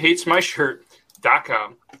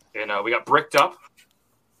momhatesmyshirt.com, and we got bricked up.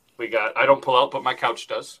 We got I don't pull out, but my couch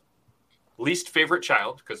does. Least favorite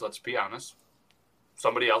child, because let's be honest,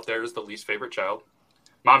 somebody out there is the least favorite child.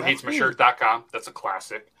 Momhatesmyshirt.com. That's a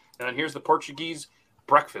classic. And then here's the Portuguese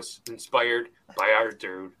breakfast inspired by our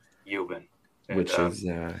dude Euban, which is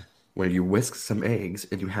where you whisk some eggs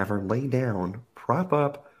and you have her lay down, prop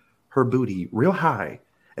up her booty real high,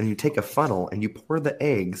 and you take a funnel and you pour the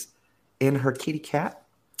eggs in her kitty cat,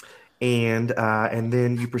 and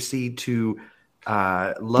then you proceed to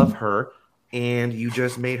love her, and you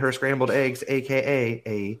just made her scrambled eggs, aka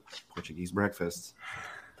a Portuguese breakfast.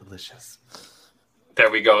 Delicious.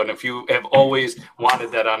 There we go. And if you have always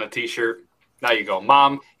wanted that on a t-shirt, now you go. My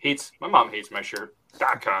mom hates my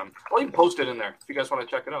shirt.com. I'll even post it in there if you guys want to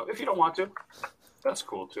check it out. If you don't want to, that's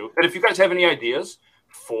cool too. And if you guys have any ideas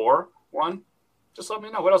for one, just let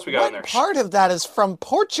me know. What else we got in there? Part of that is from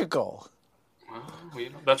Portugal. Well,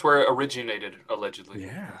 that's where it originated, allegedly.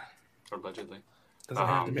 Yeah. Allegedly. Doesn't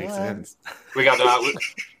have to make sense. We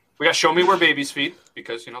got Show Me Where Babies Feed,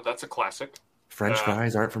 because, that's a classic. French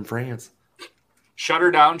fries aren't from France. Shut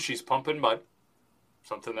Her Down, She's Pumping Mud.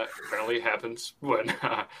 Something that apparently happens when...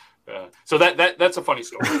 so that's a funny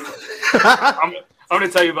story. I'm going to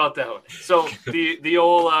tell you about that one. So the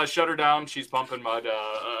old Shut Her Down, She's Pumping Mud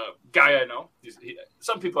guy I know.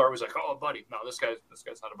 Some people are always like, oh, buddy. No, this guy's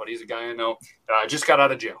not a buddy. He's a guy I know. Just got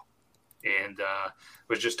out of jail. And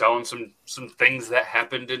was just telling some things that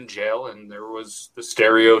happened in jail. And there was the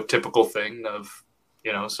stereotypical thing of,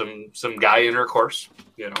 some guy intercourse.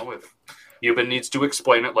 If Yuban needs to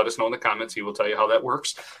explain it, let us know in the comments. He will tell you how that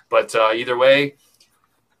works. But either way,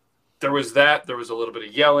 there was that. There was a little bit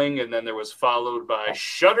of yelling, and then there was followed by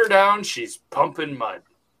Shut Her Down, She's Pumping Mud.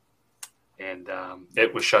 And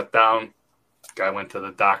it was shut down. Guy went to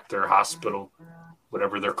the doctor, hospital,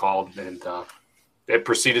 whatever they're called, and it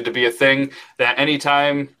proceeded to be a thing that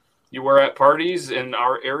anytime you were at parties in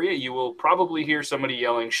our area, you will probably hear somebody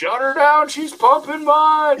yelling, Shut Her Down, She's Pumping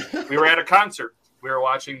Mud. We were at a concert. We were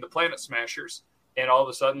watching the Planet Smashers, and all of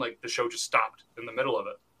a sudden, the show just stopped in the middle of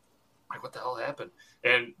it. Like, what the hell happened?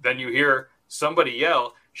 And then you hear somebody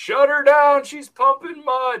yell, Shut Her Down, She's Pumping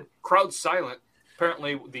Mud. Crowd silent.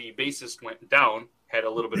 Apparently, the bassist went down, had a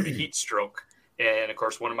little bit of a heat stroke. And, of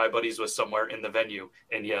course, one of my buddies was somewhere in the venue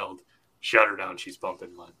and yelled, Shut Her Down, She's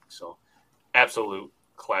Pumping Mud. So, absolute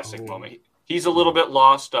classic moment. He's a little bit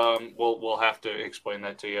lost. We'll have to explain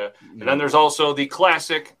that to you. And then there's also the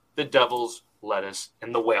classic, The Devil's Lettuce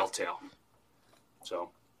and the Whale Tail.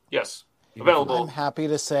 So, yes, available. I'm happy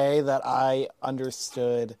to say that I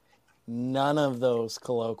understood none of those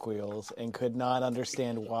colloquials and could not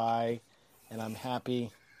understand why, and I'm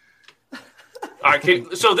happy. All right,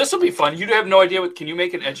 so this will be fun. You have no idea. Can you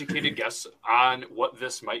make an educated guess on what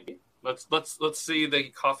this might be? Let's see the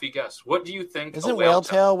coffee guess. What do you think? Isn't whale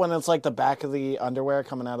tail when it's like the back of the underwear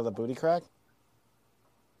coming out of the booty crack?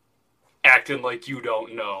 Acting like you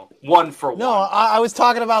don't know. One for one. No, I was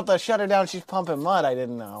talking about the Shut Her Down, She's Pumping Mud. I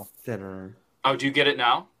didn't know. Oh, do you get it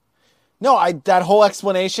now? No, that whole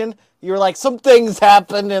explanation, you were like, some things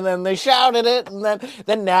happened, and then they shouted it, and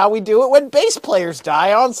then now we do it when bass players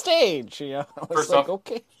die on stage. I was First like, off,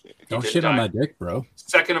 okay. Don't shit on my dick, bro.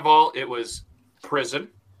 Second of all, it was prison.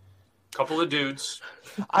 Couple of dudes.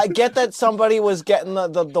 I get that somebody was getting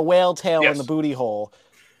the whale tail in the booty hole,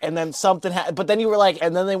 and then something happened. But then you were like,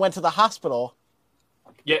 and then they went to the hospital.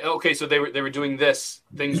 Yeah, okay, so they were doing this.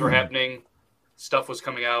 Things were happening. Stuff was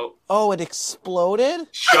coming out. Oh, it exploded?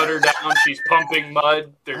 Shut Her Down. She's pumping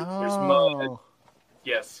mud. There's mud.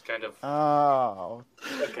 Yes, kind of. Oh.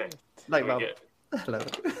 Okay. Like that. Hello.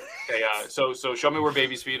 Okay, so Show Me Where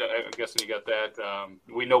Babies Feed. I'm guessing you got that.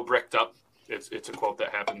 We know Bricked Up. It's a quote that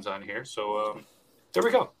happens on here. So there we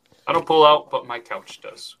go. I don't pull out, but my couch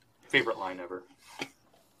does. Favorite line ever.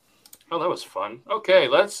 Oh, that was fun. Okay,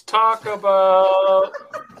 let's talk about...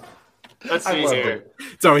 Let's see here.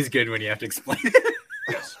 It's always good when you have to explain it.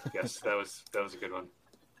 Yes, that was a good one.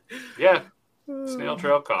 Yeah, snail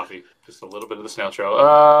trail coffee. Just a little bit of the snail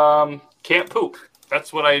trail. Can't poop.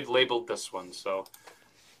 That's what I labeled this one. So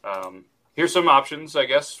here's some options, I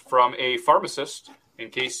guess, from a pharmacist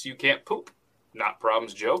in case you can't poop. Not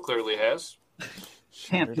problems Joe clearly has.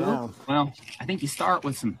 Can't poop. Well, I think you start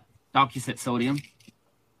with some Docusat sodium.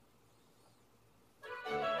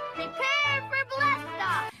 Prepare for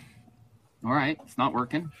blast. All right, it's not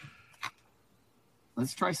working.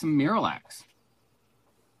 Let's try some Miralax.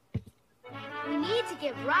 We need to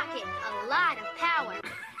give Rocket a lot of power.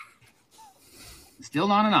 Still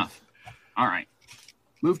not enough. All right,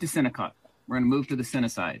 move to Cinecot. We're going to move to the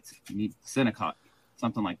Cinesides. You need Cinecot,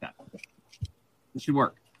 something like that. It should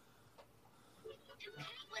work.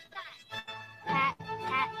 Pat, pat,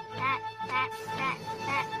 pat, pat, pat,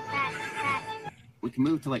 pat, pat, pat. We can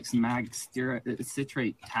move to like some mag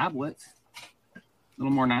citrate tablets. A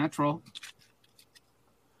little more natural.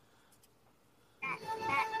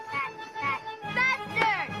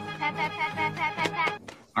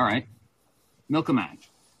 All right. Milkamag.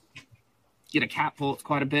 Get a capful. It's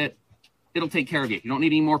quite a bit. It'll take care of you. You don't need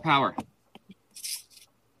any more power.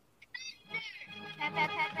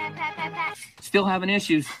 Still having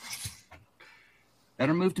issues.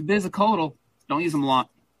 Better move to Bizicotal. Don't use them a lot.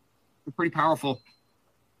 They're pretty powerful.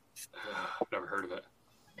 I've never heard of it.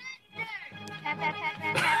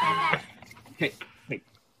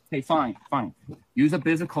 Okay, fine. Use a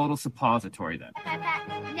Bizicotal suppository then.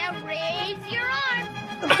 Now raise your arm.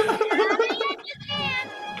 And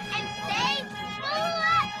say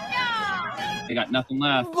blast. They got nothing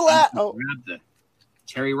left. Oh. Grab the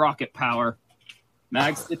cherry rocket power.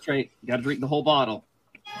 Mag citrate. You got to drink the whole bottle.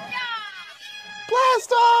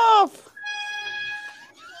 Blast off!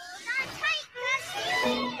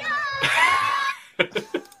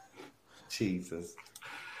 Jesus.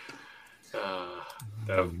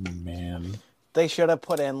 Man. They should have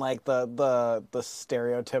put in like the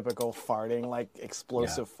stereotypical farting, like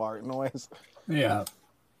explosive fart noise. Yeah.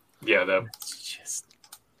 Yeah, that's just.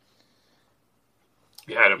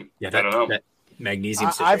 You had him. Yeah, I don't know. that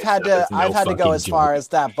magnesium. I've had to go fucking as far joke. as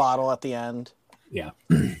that bottle at the end. Yeah.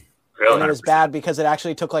 And it was bad because it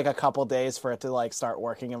actually took like a couple days for it to like start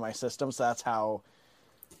working in my system. So that's how.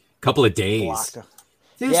 Couple of days. blocked.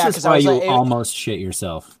 This Yeah, is 'cause I why was you like, almost shit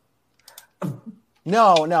yourself.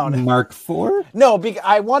 No. Mark IV? No,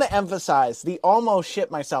 I want to emphasize the almost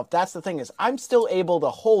shit myself. That's the thing is I'm still able to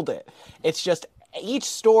hold it. It's just each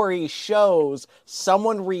story shows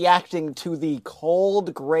someone reacting to the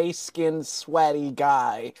cold, gray-skinned, sweaty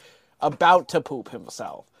guy about to poop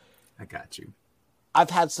himself. I got you. I've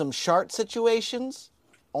had some shart situations,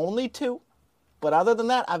 only 2, but other than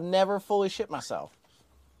that, I've never fully shit myself.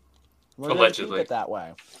 We're gonna Allegedly. keep it that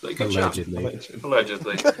way. Good job.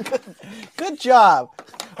 Allegedly. Good job.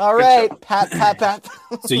 All right, pat.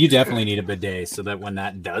 So you definitely need a bidet so that when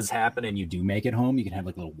that does happen and you do make it home, you can have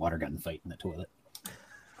like a little water gun fight in the toilet.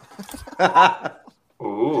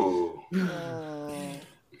 Ooh.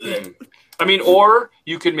 I mean, or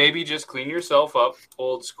you could maybe just clean yourself up,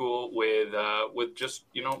 old school, with just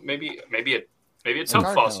maybe a tub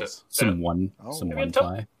faucet. Some Yeah. one Maybe a tub.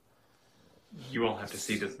 ply. You won't have to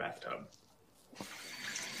see this bathtub.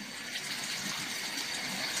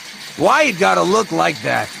 Why you gotta look like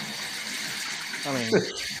that? I mean,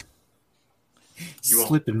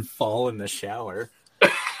 Slip and fall in the shower.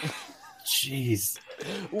 Jeez.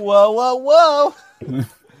 Whoa.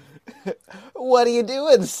 What are you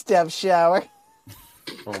doing, step shower?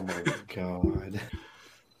 Oh my god.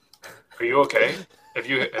 Are you okay? Have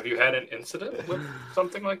you had an incident with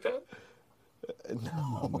something like that?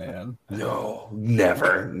 No, man. No,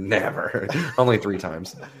 never. Only 3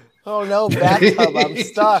 times. Oh no, bathtub, I'm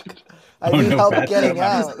stuck. I need help bathtub, getting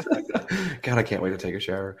I'm out. God, I can't wait to take a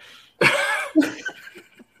shower.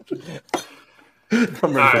 All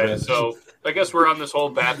right, so I guess we're on this whole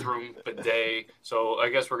bathroom bidet. So I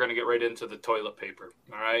guess we're going to get right into the toilet paper.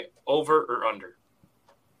 All right, over or under?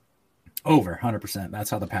 Over, 100%.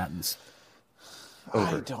 That's how the patents.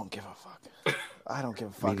 I don't give a fuck. I don't give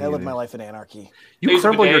a fuck. I live my life in anarchy. You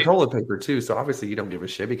crumble your toilet paper too, so obviously you don't give a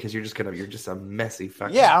shit because you're just a messy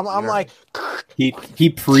fucking. Yeah, I'm like. He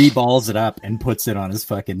pre-balls it up and puts it on his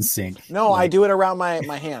fucking sink. No, I do it around my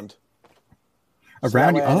hand.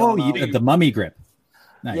 Around you? that way I Oh, don't the mummy grip.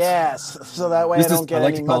 Nice. Yes, so that way I don't get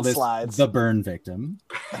any mudslides. The burn victim,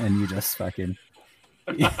 and you just fucking.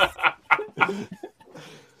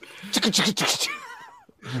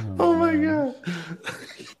 Oh my god.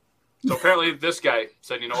 So apparently this guy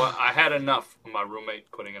said, you know what? I had enough of my roommate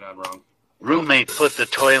putting it on wrong. Roommate put the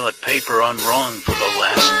toilet paper on wrong for the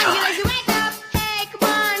last time.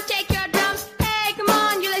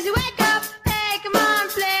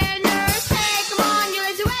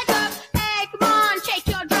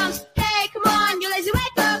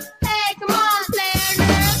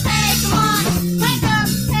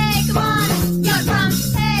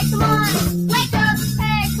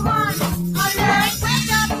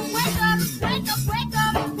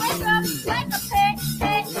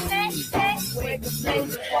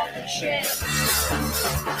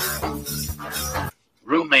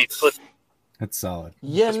 Roommate put. That's solid.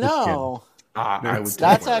 You know,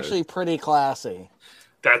 that's actually pretty classy.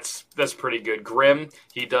 That's pretty good. Grim,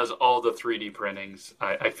 he does all the 3D printings.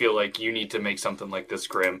 I feel like you need to make something like this,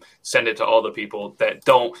 Grim. Send it to all the people that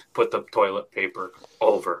don't put the toilet paper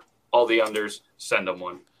over. All the unders, send them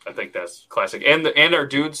one. I think that's classic. And our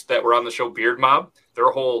dudes that were on the show, Beard Mob, their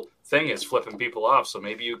whole thing is flipping people off. So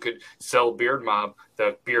maybe you could sell Beard Mob,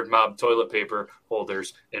 the Beard Mob toilet paper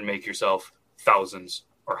holders, and make yourself thousands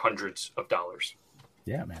or hundreds of dollars.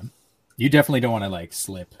 Yeah, man. You definitely don't want to like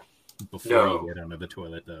slip before No. you get under the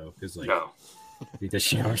toilet though, because like No. the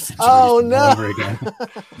shower situation Oh, no. over again.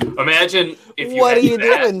 Imagine if you What had are you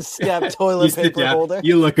that. doing, step toilet You sit paper down, holder?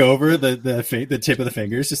 you look over the tip of the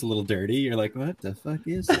finger is just a little dirty. You're like, what the fuck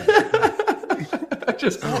is that?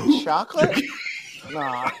 Just chocolate?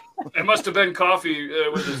 Nah. It must have been coffee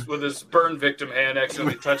with his burn victim hand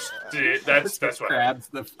accidentally touched it. That's what grabs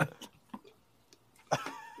the.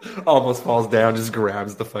 Almost falls down, just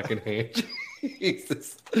grabs the fucking hand.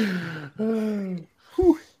 Jesus.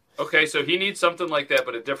 Okay, so he needs something like that,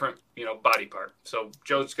 but a different, body part. So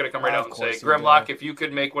Joe's going to come right out and say, course he Grimlock, if you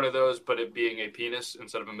could make one of those, but it being a penis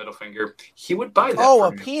instead of a middle finger, he would buy that. Oh, a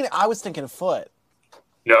from you. penis. I was thinking foot.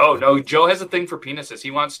 No. Joe has a thing for penises.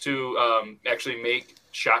 He wants to actually make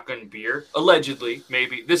shotgun beer. Allegedly,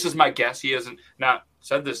 maybe. This is my guess. He hasn't not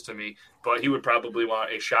said this to me, but he would probably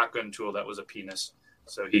want a shotgun tool that was a penis.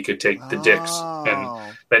 So he could take the dicks,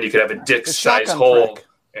 and then you could have a dick-size hole.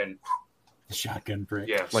 And shotgun prick.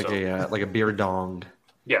 Yeah. Like a beer dong.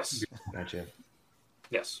 Yes. Gotcha.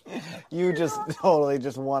 Yes. You just totally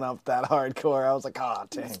just one up that hardcore. I was like, oh,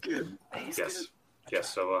 dang. Yes. Yes.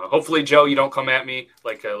 So hopefully, Joe, you don't come at me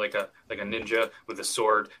like a ninja with a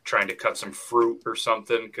sword trying to cut some fruit or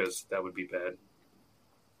something, because that would be bad.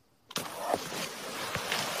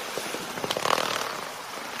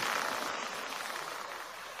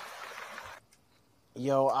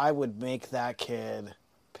 Yo, I would make that kid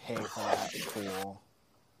pay for that pool.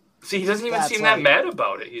 See, he doesn't even seem that mad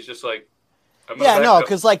about it. He's just like, yeah, no,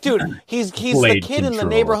 because like, dude, he's the kid in the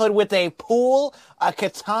neighborhood with a pool, a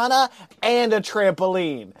katana, and a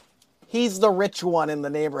trampoline. He's the rich one in the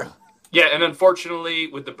neighborhood. Yeah, and unfortunately,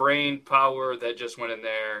 with the brain power that just went in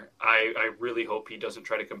there, I really hope he doesn't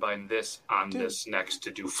try to combine this on this next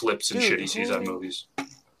to do flips and shit he sees on movies.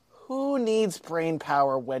 Who needs brain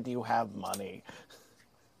power when you have money?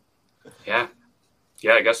 Yeah,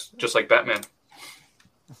 I guess just like Batman.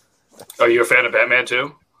 Are you a fan of Batman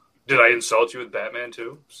too? Did I insult you with Batman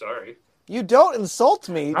too? Sorry. You don't insult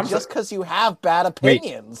me just because you have bad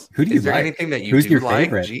opinions. Who do you Is there like? anything that you Who's do your like?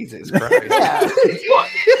 favorite? Jesus Christ. Yeah.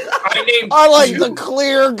 I like the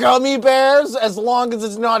clear gummy bears as long as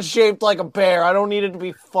it's not shaped like a bear. I don't need it to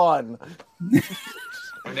be fun.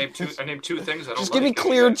 I named two things I don't Just like. give me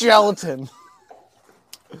clear gelatin.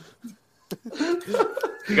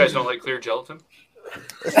 You guys don't like clear gelatin?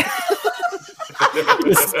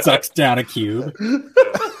 Just sucks down a cube.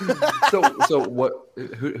 So what?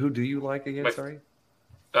 Who do you like again? Sorry.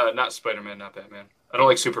 Not Spider-Man, not Batman. I don't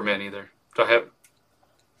like Superman either. Do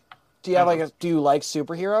you have do you like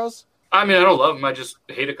superheroes? I mean, I don't love them. I just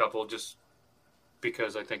hate a couple, just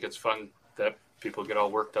because I think it's fun that people get all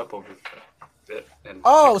worked up over it. And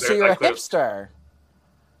So you're a hipster.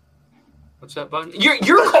 What's that button?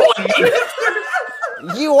 You're calling me?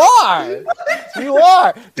 You are. You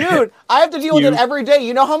are. Dude, I have to deal with it every day.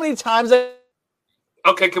 You know how many times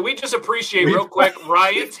Okay, can we just appreciate real quick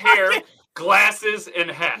Ryan's hair, glasses, and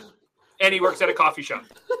hat? And he works at a coffee shop.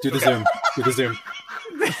 Do the zoom. Do the zoom.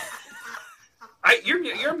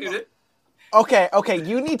 You're muted. Okay,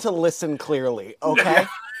 you need to listen clearly, okay?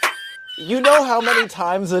 You know how many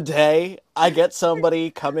times a day I get somebody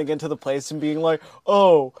coming into the place and being like,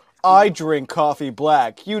 oh, I drink coffee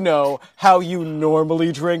black. You know how you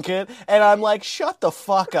normally drink it. And I'm like, shut the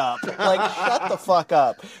fuck up. Shut the fuck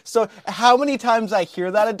up. So how many times I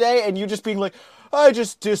hear that a day and you just being like, I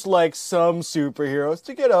just dislike some superheroes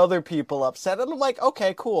to get other people upset. And I'm like,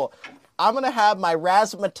 okay, cool. I'm going to have my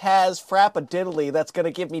razzmatazz frappadidly that's going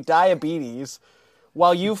to give me diabetes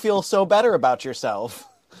while you feel so better about yourself.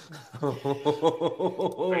 Hey,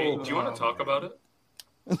 do you want to talk about it?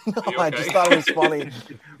 No, okay? I just thought it was funny.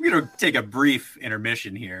 We're going to take a brief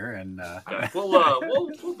intermission here, and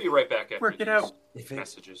we'll be right back after work it out.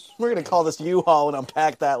 Messages. We're going to call this U-Haul and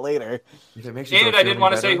unpack that later. And I didn't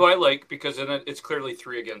want to say who I like because it's clearly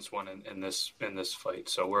 3 against 1 in this fight.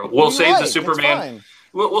 So we'll save the Superman.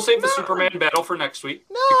 We'll save the Superman battle for next week.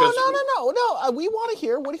 No. We want to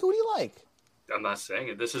hear who do you like? I'm not saying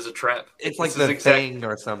it. This is a trap. It's like the Thing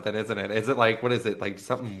or something, isn't it? Is it like what is it like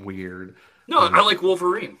something weird? No, I like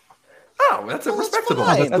Wolverine. Oh, that's respectable.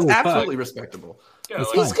 That's absolutely respectable. Yeah,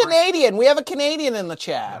 he's Canadian. We have a Canadian in the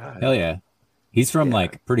chat. Hell yeah. He's from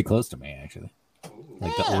pretty close to me, actually.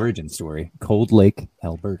 Like the origin story. Cold Lake,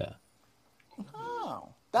 Alberta. Oh,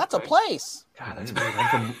 that's a place. God, that's weird.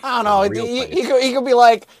 I don't know. He could be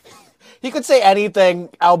like, he could say anything,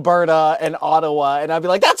 Alberta and Ottawa, and I'd be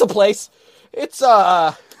like, that's a place. It's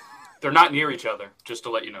They're not near each other, just to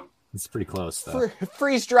let you know. It's pretty close, though.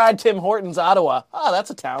 Freeze-dried Tim Hortons, Ottawa. Oh, that's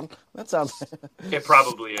a town. That sounds... It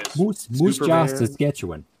probably is. Moose Jaw,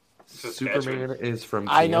 Saskatchewan. Superman is from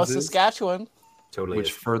Kansas. I know Saskatchewan. Totally.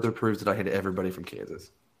 Which further proves that I hate everybody from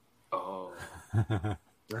Kansas. Oh. I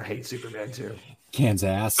hate Superman, too.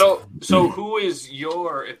 Kansas. So who is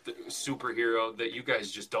your superhero that you guys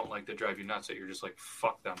just don't like that drive you nuts, that you're just like,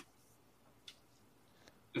 fuck them?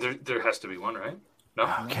 There has to be one, right? No?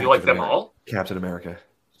 You like them all? Captain America.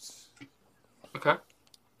 Okay.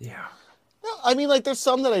 Yeah. No, I mean, there's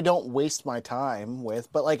some that I don't waste my time with,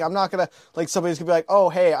 but, I'm not going to, somebody's going to be like, oh,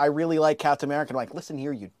 hey, I really like Captain America. I'm like, listen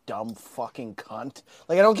here, you dumb fucking cunt.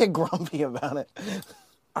 I don't get grumpy about it.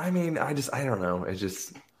 I mean, I don't know. It's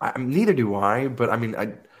just, neither do I, but I mean,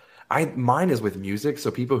 mine is with music. So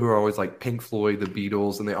people who are always like Pink Floyd, the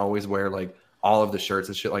Beatles, and they always wear all of the shirts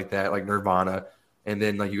and shit like that, like Nirvana. And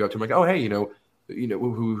then like you go up to them like, oh hey,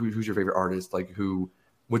 who's your favorite artist? Like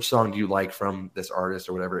which song do you like from this artist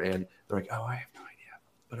or whatever? And they're like, oh, I have no idea,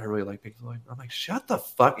 but I really like Pink Floyd. I'm like, shut the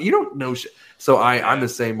fuck, you don't know shit. So I'm the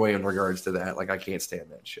same way in regards to that. Like I can't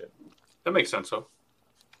stand that shit. That makes sense though.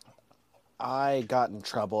 I got in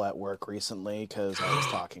trouble at work recently because I was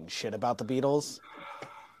talking shit about the Beatles.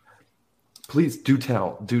 Please do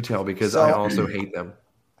tell because I also hate them.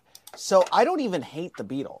 So I don't even hate the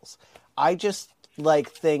Beatles. I just like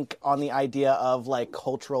think on the idea of like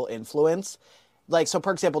cultural influence. Like, so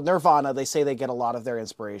for example, Nirvana, they say they get a lot of their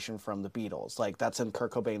inspiration from the Beatles. Like that's in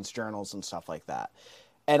Kurt Cobain's journals and stuff like that.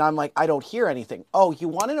 And I'm like, I don't hear anything. Oh, you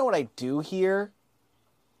want to know what I do hear?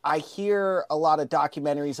 I hear a lot of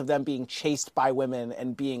documentaries of them being chased by women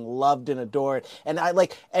and being loved and adored. And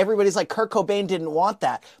everybody's like, Kurt Cobain didn't want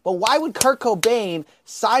that. But why would Kurt Cobain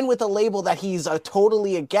sign with a label that he's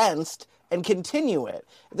totally against and continue it?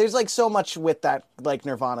 There's like so much with that like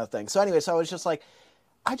Nirvana thing. So anyway, so I was just like,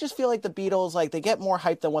 I just feel like the Beatles, like they get more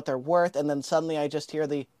hype than what they're worth. And then suddenly I just hear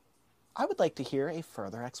I would like to hear a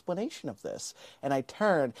further explanation of this. And I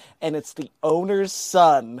turn and it's the owner's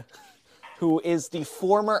son, who is the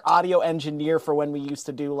former audio engineer for when we used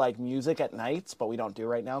to do like music at nights, but we don't do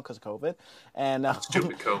right now because of COVID. And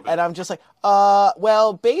stupid COVID. And I'm just like,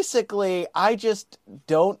 well, basically, I just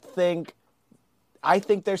don't think. I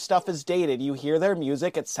think their stuff is dated. You hear their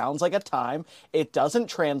music, it sounds like a time. It doesn't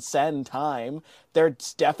transcend time.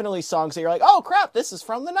 There's definitely songs that you're like, oh crap, this is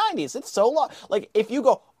from the 90s. It's so long. Like if you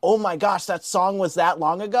go, oh my gosh, that song was that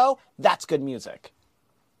long ago, that's good music.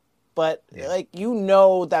 But, like,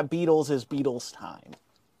 that Beatles is Beatles time.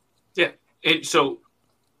 Yeah. And so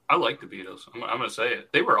I like the Beatles. I'm going to say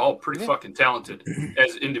it. They were all pretty fucking talented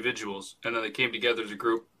as individuals. And then they came together as a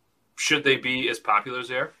group. Should they be as popular as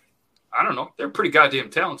they are? I don't know. They're pretty goddamn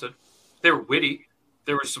talented. They were witty.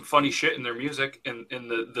 There was some funny shit in their music and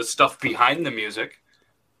the stuff behind the music.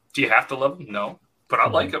 Do you have to love them? No. But I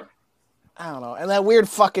like them. I don't know. And that weird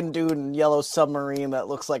fucking dude in Yellow Submarine that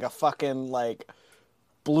looks like a fucking, like,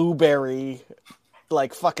 blueberry,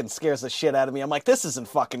 like, fucking scares the shit out of me. I'm like, this isn't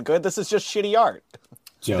fucking good. This is just shitty art.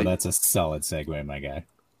 Joe, that's a solid segue, my guy.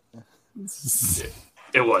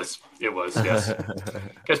 It was, yes.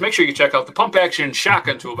 Guys, make sure you check out the Pump Action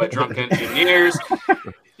Shotgun Tool by Drunk Engineers.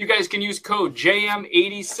 You guys can use code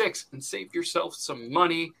JM86 and save yourself some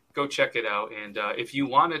money. Go check it out. And if you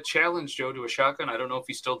want to challenge Joe to a shotgun, I don't know if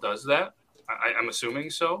he still does that. I'm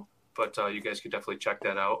assuming so, but you guys could definitely check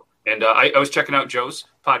that out. And I was checking out Joe's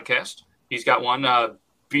podcast. He's got one,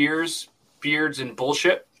 Beards, and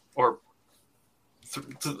Bullshit, or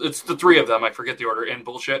it's the three of them. I forget the order, and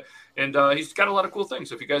Bullshit. And he's got a lot of cool things.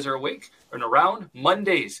 So if you guys are awake and around,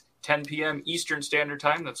 Mondays, 10 p.m. Eastern Standard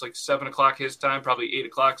Time. That's like 7 o'clock his time, probably 8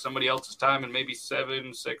 o'clock somebody else's time, and maybe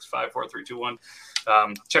 7, 6, 5, 4, 3, 2, 1.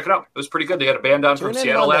 Check it out. It was pretty good. They had a band on from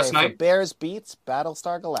Seattle last night. Bears beats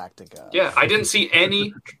Battlestar Galactica. Yeah, I didn't see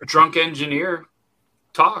any Drunk Engineer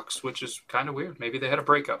talks, which is kind of weird. Maybe they had a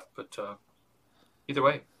breakup, but either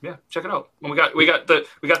way, yeah, check it out. And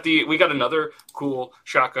we got another cool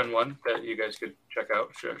shotgun one that you guys could check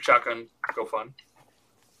out. Shotgun Go Fun.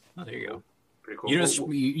 Oh, there you go. Pretty cool. You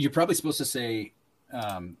know, you're probably supposed to say.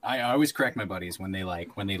 I always correct my buddies when they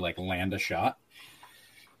land a shot.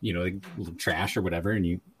 You know, like, trash or whatever, and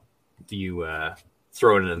you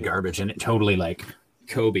throw it in the garbage, and it totally like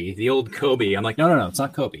Kobe, the old Kobe. I'm like, no, it's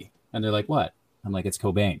not Kobe, and they're like, what? I'm like, it's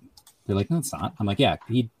Cobain. They're like, no, it's not. I'm like, yeah,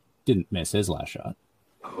 he didn't miss his last shot.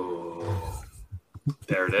 Oh,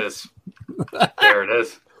 there it is. There it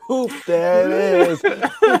is. Oop, there it is.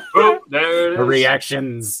 Oop, there it is. The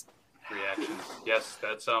reactions. Yes,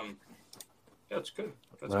 that's that's good.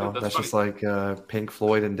 That's well, good. that's just like Pink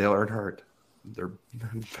Floyd and Dale Earnhardt. They're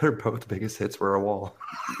both biggest hits were a wall.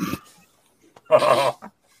 Wow.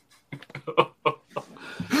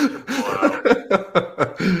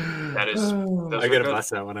 I gotta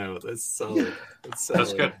bust that one out. That's solid.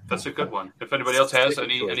 That's good. That's a good one. If anybody else has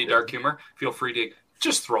any dark humor, feel free to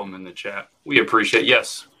just throw them in the chat. We appreciate.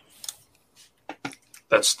 Yes,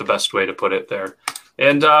 that's the best way to put it there.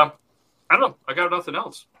 And I don't know. I got nothing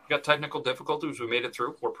else. We got technical difficulties. We made it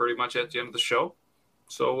through. We're pretty much at the end of the show.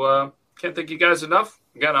 So can't thank you guys enough.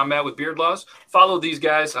 Again, I'm Matt with Beard Laws. Follow these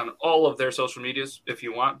guys on all of their social medias if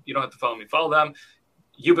you want. You don't have to follow me. Follow them.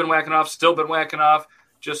 You've been whacking off. Still been whacking off.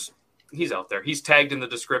 Just he's out there. He's tagged in the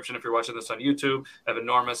description if you're watching this on YouTube. Evan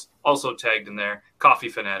Normus also tagged in there. Coffee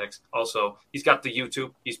Fanatics also. He's got the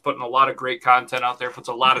YouTube. He's putting a lot of great content out there. Puts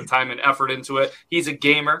a lot of time and effort into it. He's a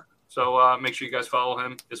gamer. So make sure you guys follow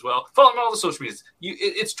him as well. Follow him on all the social medias.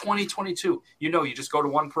 It's 2022. You just go to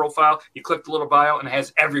one profile, you click the little bio, and it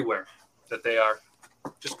has everywhere that they are.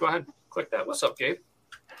 Just go ahead. Click that. What's up, Gabe?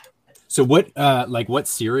 So what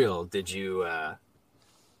cereal did you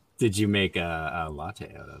make a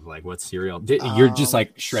latte out of? Like, what cereal? You're just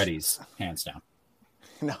like Shreddies, hands down.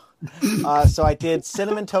 No. So I did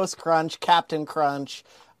Cinnamon Toast Crunch, Captain Crunch,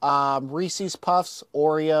 Reese's Puffs,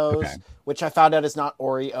 Oreos, which I found out is not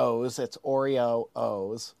Oreos, it's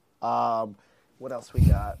Oreo-O's. What else we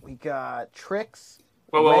got? We got Trix.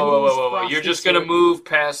 Whoa. You're just going to move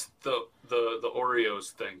past the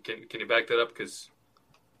Oreos thing. Can you back that up? Because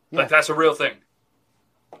that's a real thing.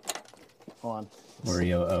 Hold on.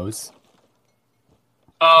 Oreo-O's.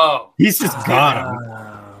 Oh. He's just got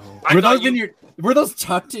them. Were those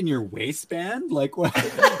tucked in your waistband? Like what?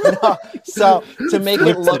 No, so to make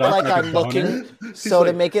it look like I'm looking,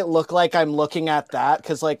 to make it look like I'm looking at that,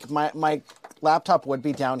 because like my laptop would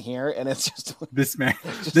be down here, and it's just this man's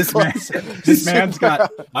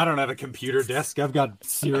got. I don't have a computer desk. I've got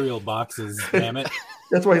cereal boxes. Damn it!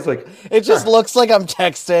 That's why he's like. It just looks like I'm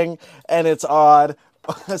texting, and it's odd.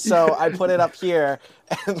 So I put it up here,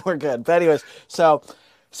 and we're good. But anyways, so.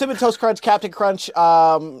 Cinnamon Toast Crunch, Captain Crunch,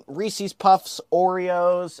 Reese's Puffs,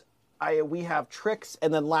 Oreos. We have Trix,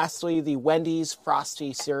 and then lastly the Wendy's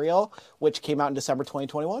Frosty cereal, which came out in December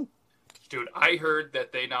 2021. Dude, I heard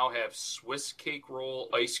that they now have Swiss cake roll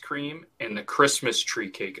ice cream and the Christmas tree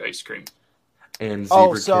cake ice cream. And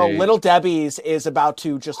so Little Debbie's is about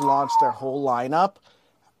to just launch their whole lineup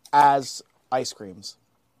as ice creams.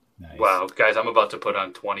 Nice. Wow, guys, I'm about to put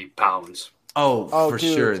on 20 pounds. Oh, for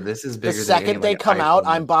dude, sure. This is bigger. The second they come out, iPhone.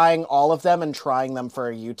 I'm buying all of them and trying them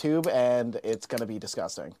for YouTube, and it's going to be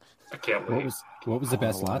disgusting. I can't believe. What was the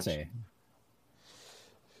best latte?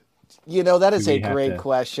 You know, that is a great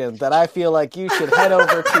question that I feel like you should head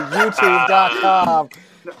over to youtube.com,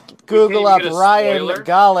 Google up Ryan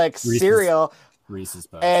Golick cereal, Reese's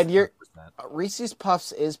Puffs, and Reese's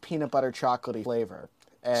Puffs is peanut butter chocolatey flavor.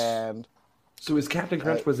 And so is Captain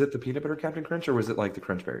Crunch, was it the peanut butter Captain Crunch, or was it like the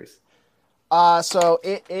Crunch Berries? So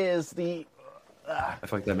it is the. I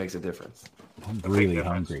feel like that makes a difference. I'm really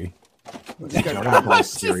hungry. I want to buy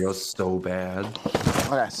cereal so bad.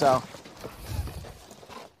 Okay, so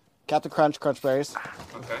Captain Crunch, Crunch Berries.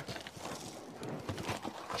 Okay.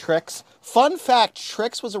 Trix. Fun fact: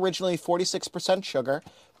 Trix was originally 46% sugar,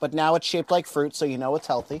 but now it's shaped like fruit, so you know it's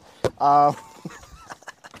healthy. So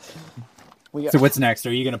what's next?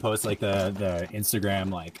 Are you gonna post like the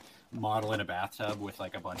Instagram like model in a bathtub with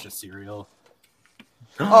like a bunch of cereal?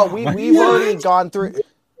 Oh, we've already gone through.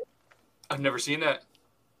 I've never seen that.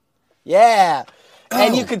 Yeah,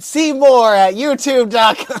 and you can see more at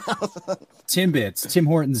YouTube.com. Timbits. Tim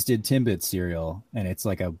Hortons did Timbits cereal, and it's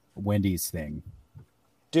like a Wendy's thing.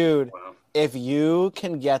 Dude, if you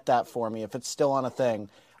can get that for me, if it's still on a thing,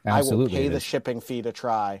 Absolutely, I will pay the shipping fee to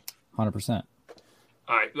try. 100%.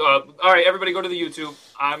 All right, everybody, go to the YouTube.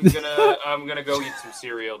 I'm gonna go eat some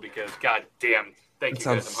cereal because, god damn, thank you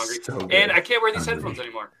guys, I'm hungry, and I can't wear these headphones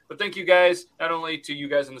anymore. But thank you guys, not only to you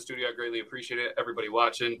guys in the studio, I greatly appreciate it. Everybody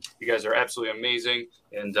watching, you guys are absolutely amazing,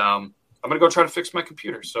 and I'm gonna go try to fix my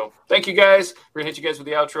computer. So thank you guys. We're gonna hit you guys with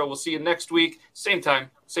the outro. We'll see you next week, same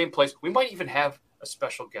time, same place. We might even have a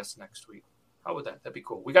special guest next week. How would that? That'd be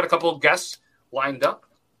cool. We got a couple of guests lined up.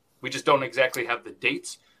 We just don't exactly have the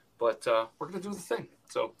dates, but we're gonna do the thing.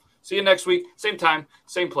 So see you next week, same time,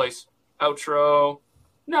 same place. Outro.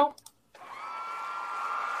 No.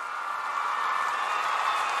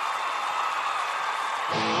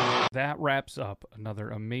 That wraps up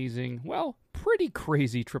another amazing, well, pretty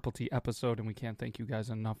crazy Triple T episode, and we can't thank you guys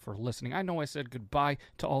enough for listening. I know I said goodbye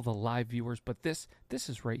to all the live viewers, but this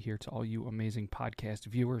is right here to all you amazing podcast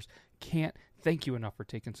viewers. Can't thank you enough for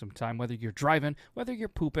taking some time, whether you're driving, whether you're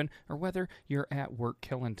pooping, or whether you're at work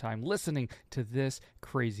killing time, listening to this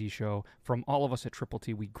crazy show. From all of us at Triple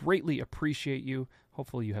T, we greatly appreciate you.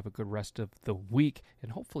 Hopefully you have a good rest of the week,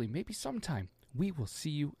 and hopefully maybe sometime we will see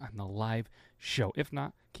you on the live show. If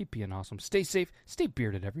not, keep being awesome. Stay safe. Stay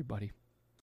bearded, everybody.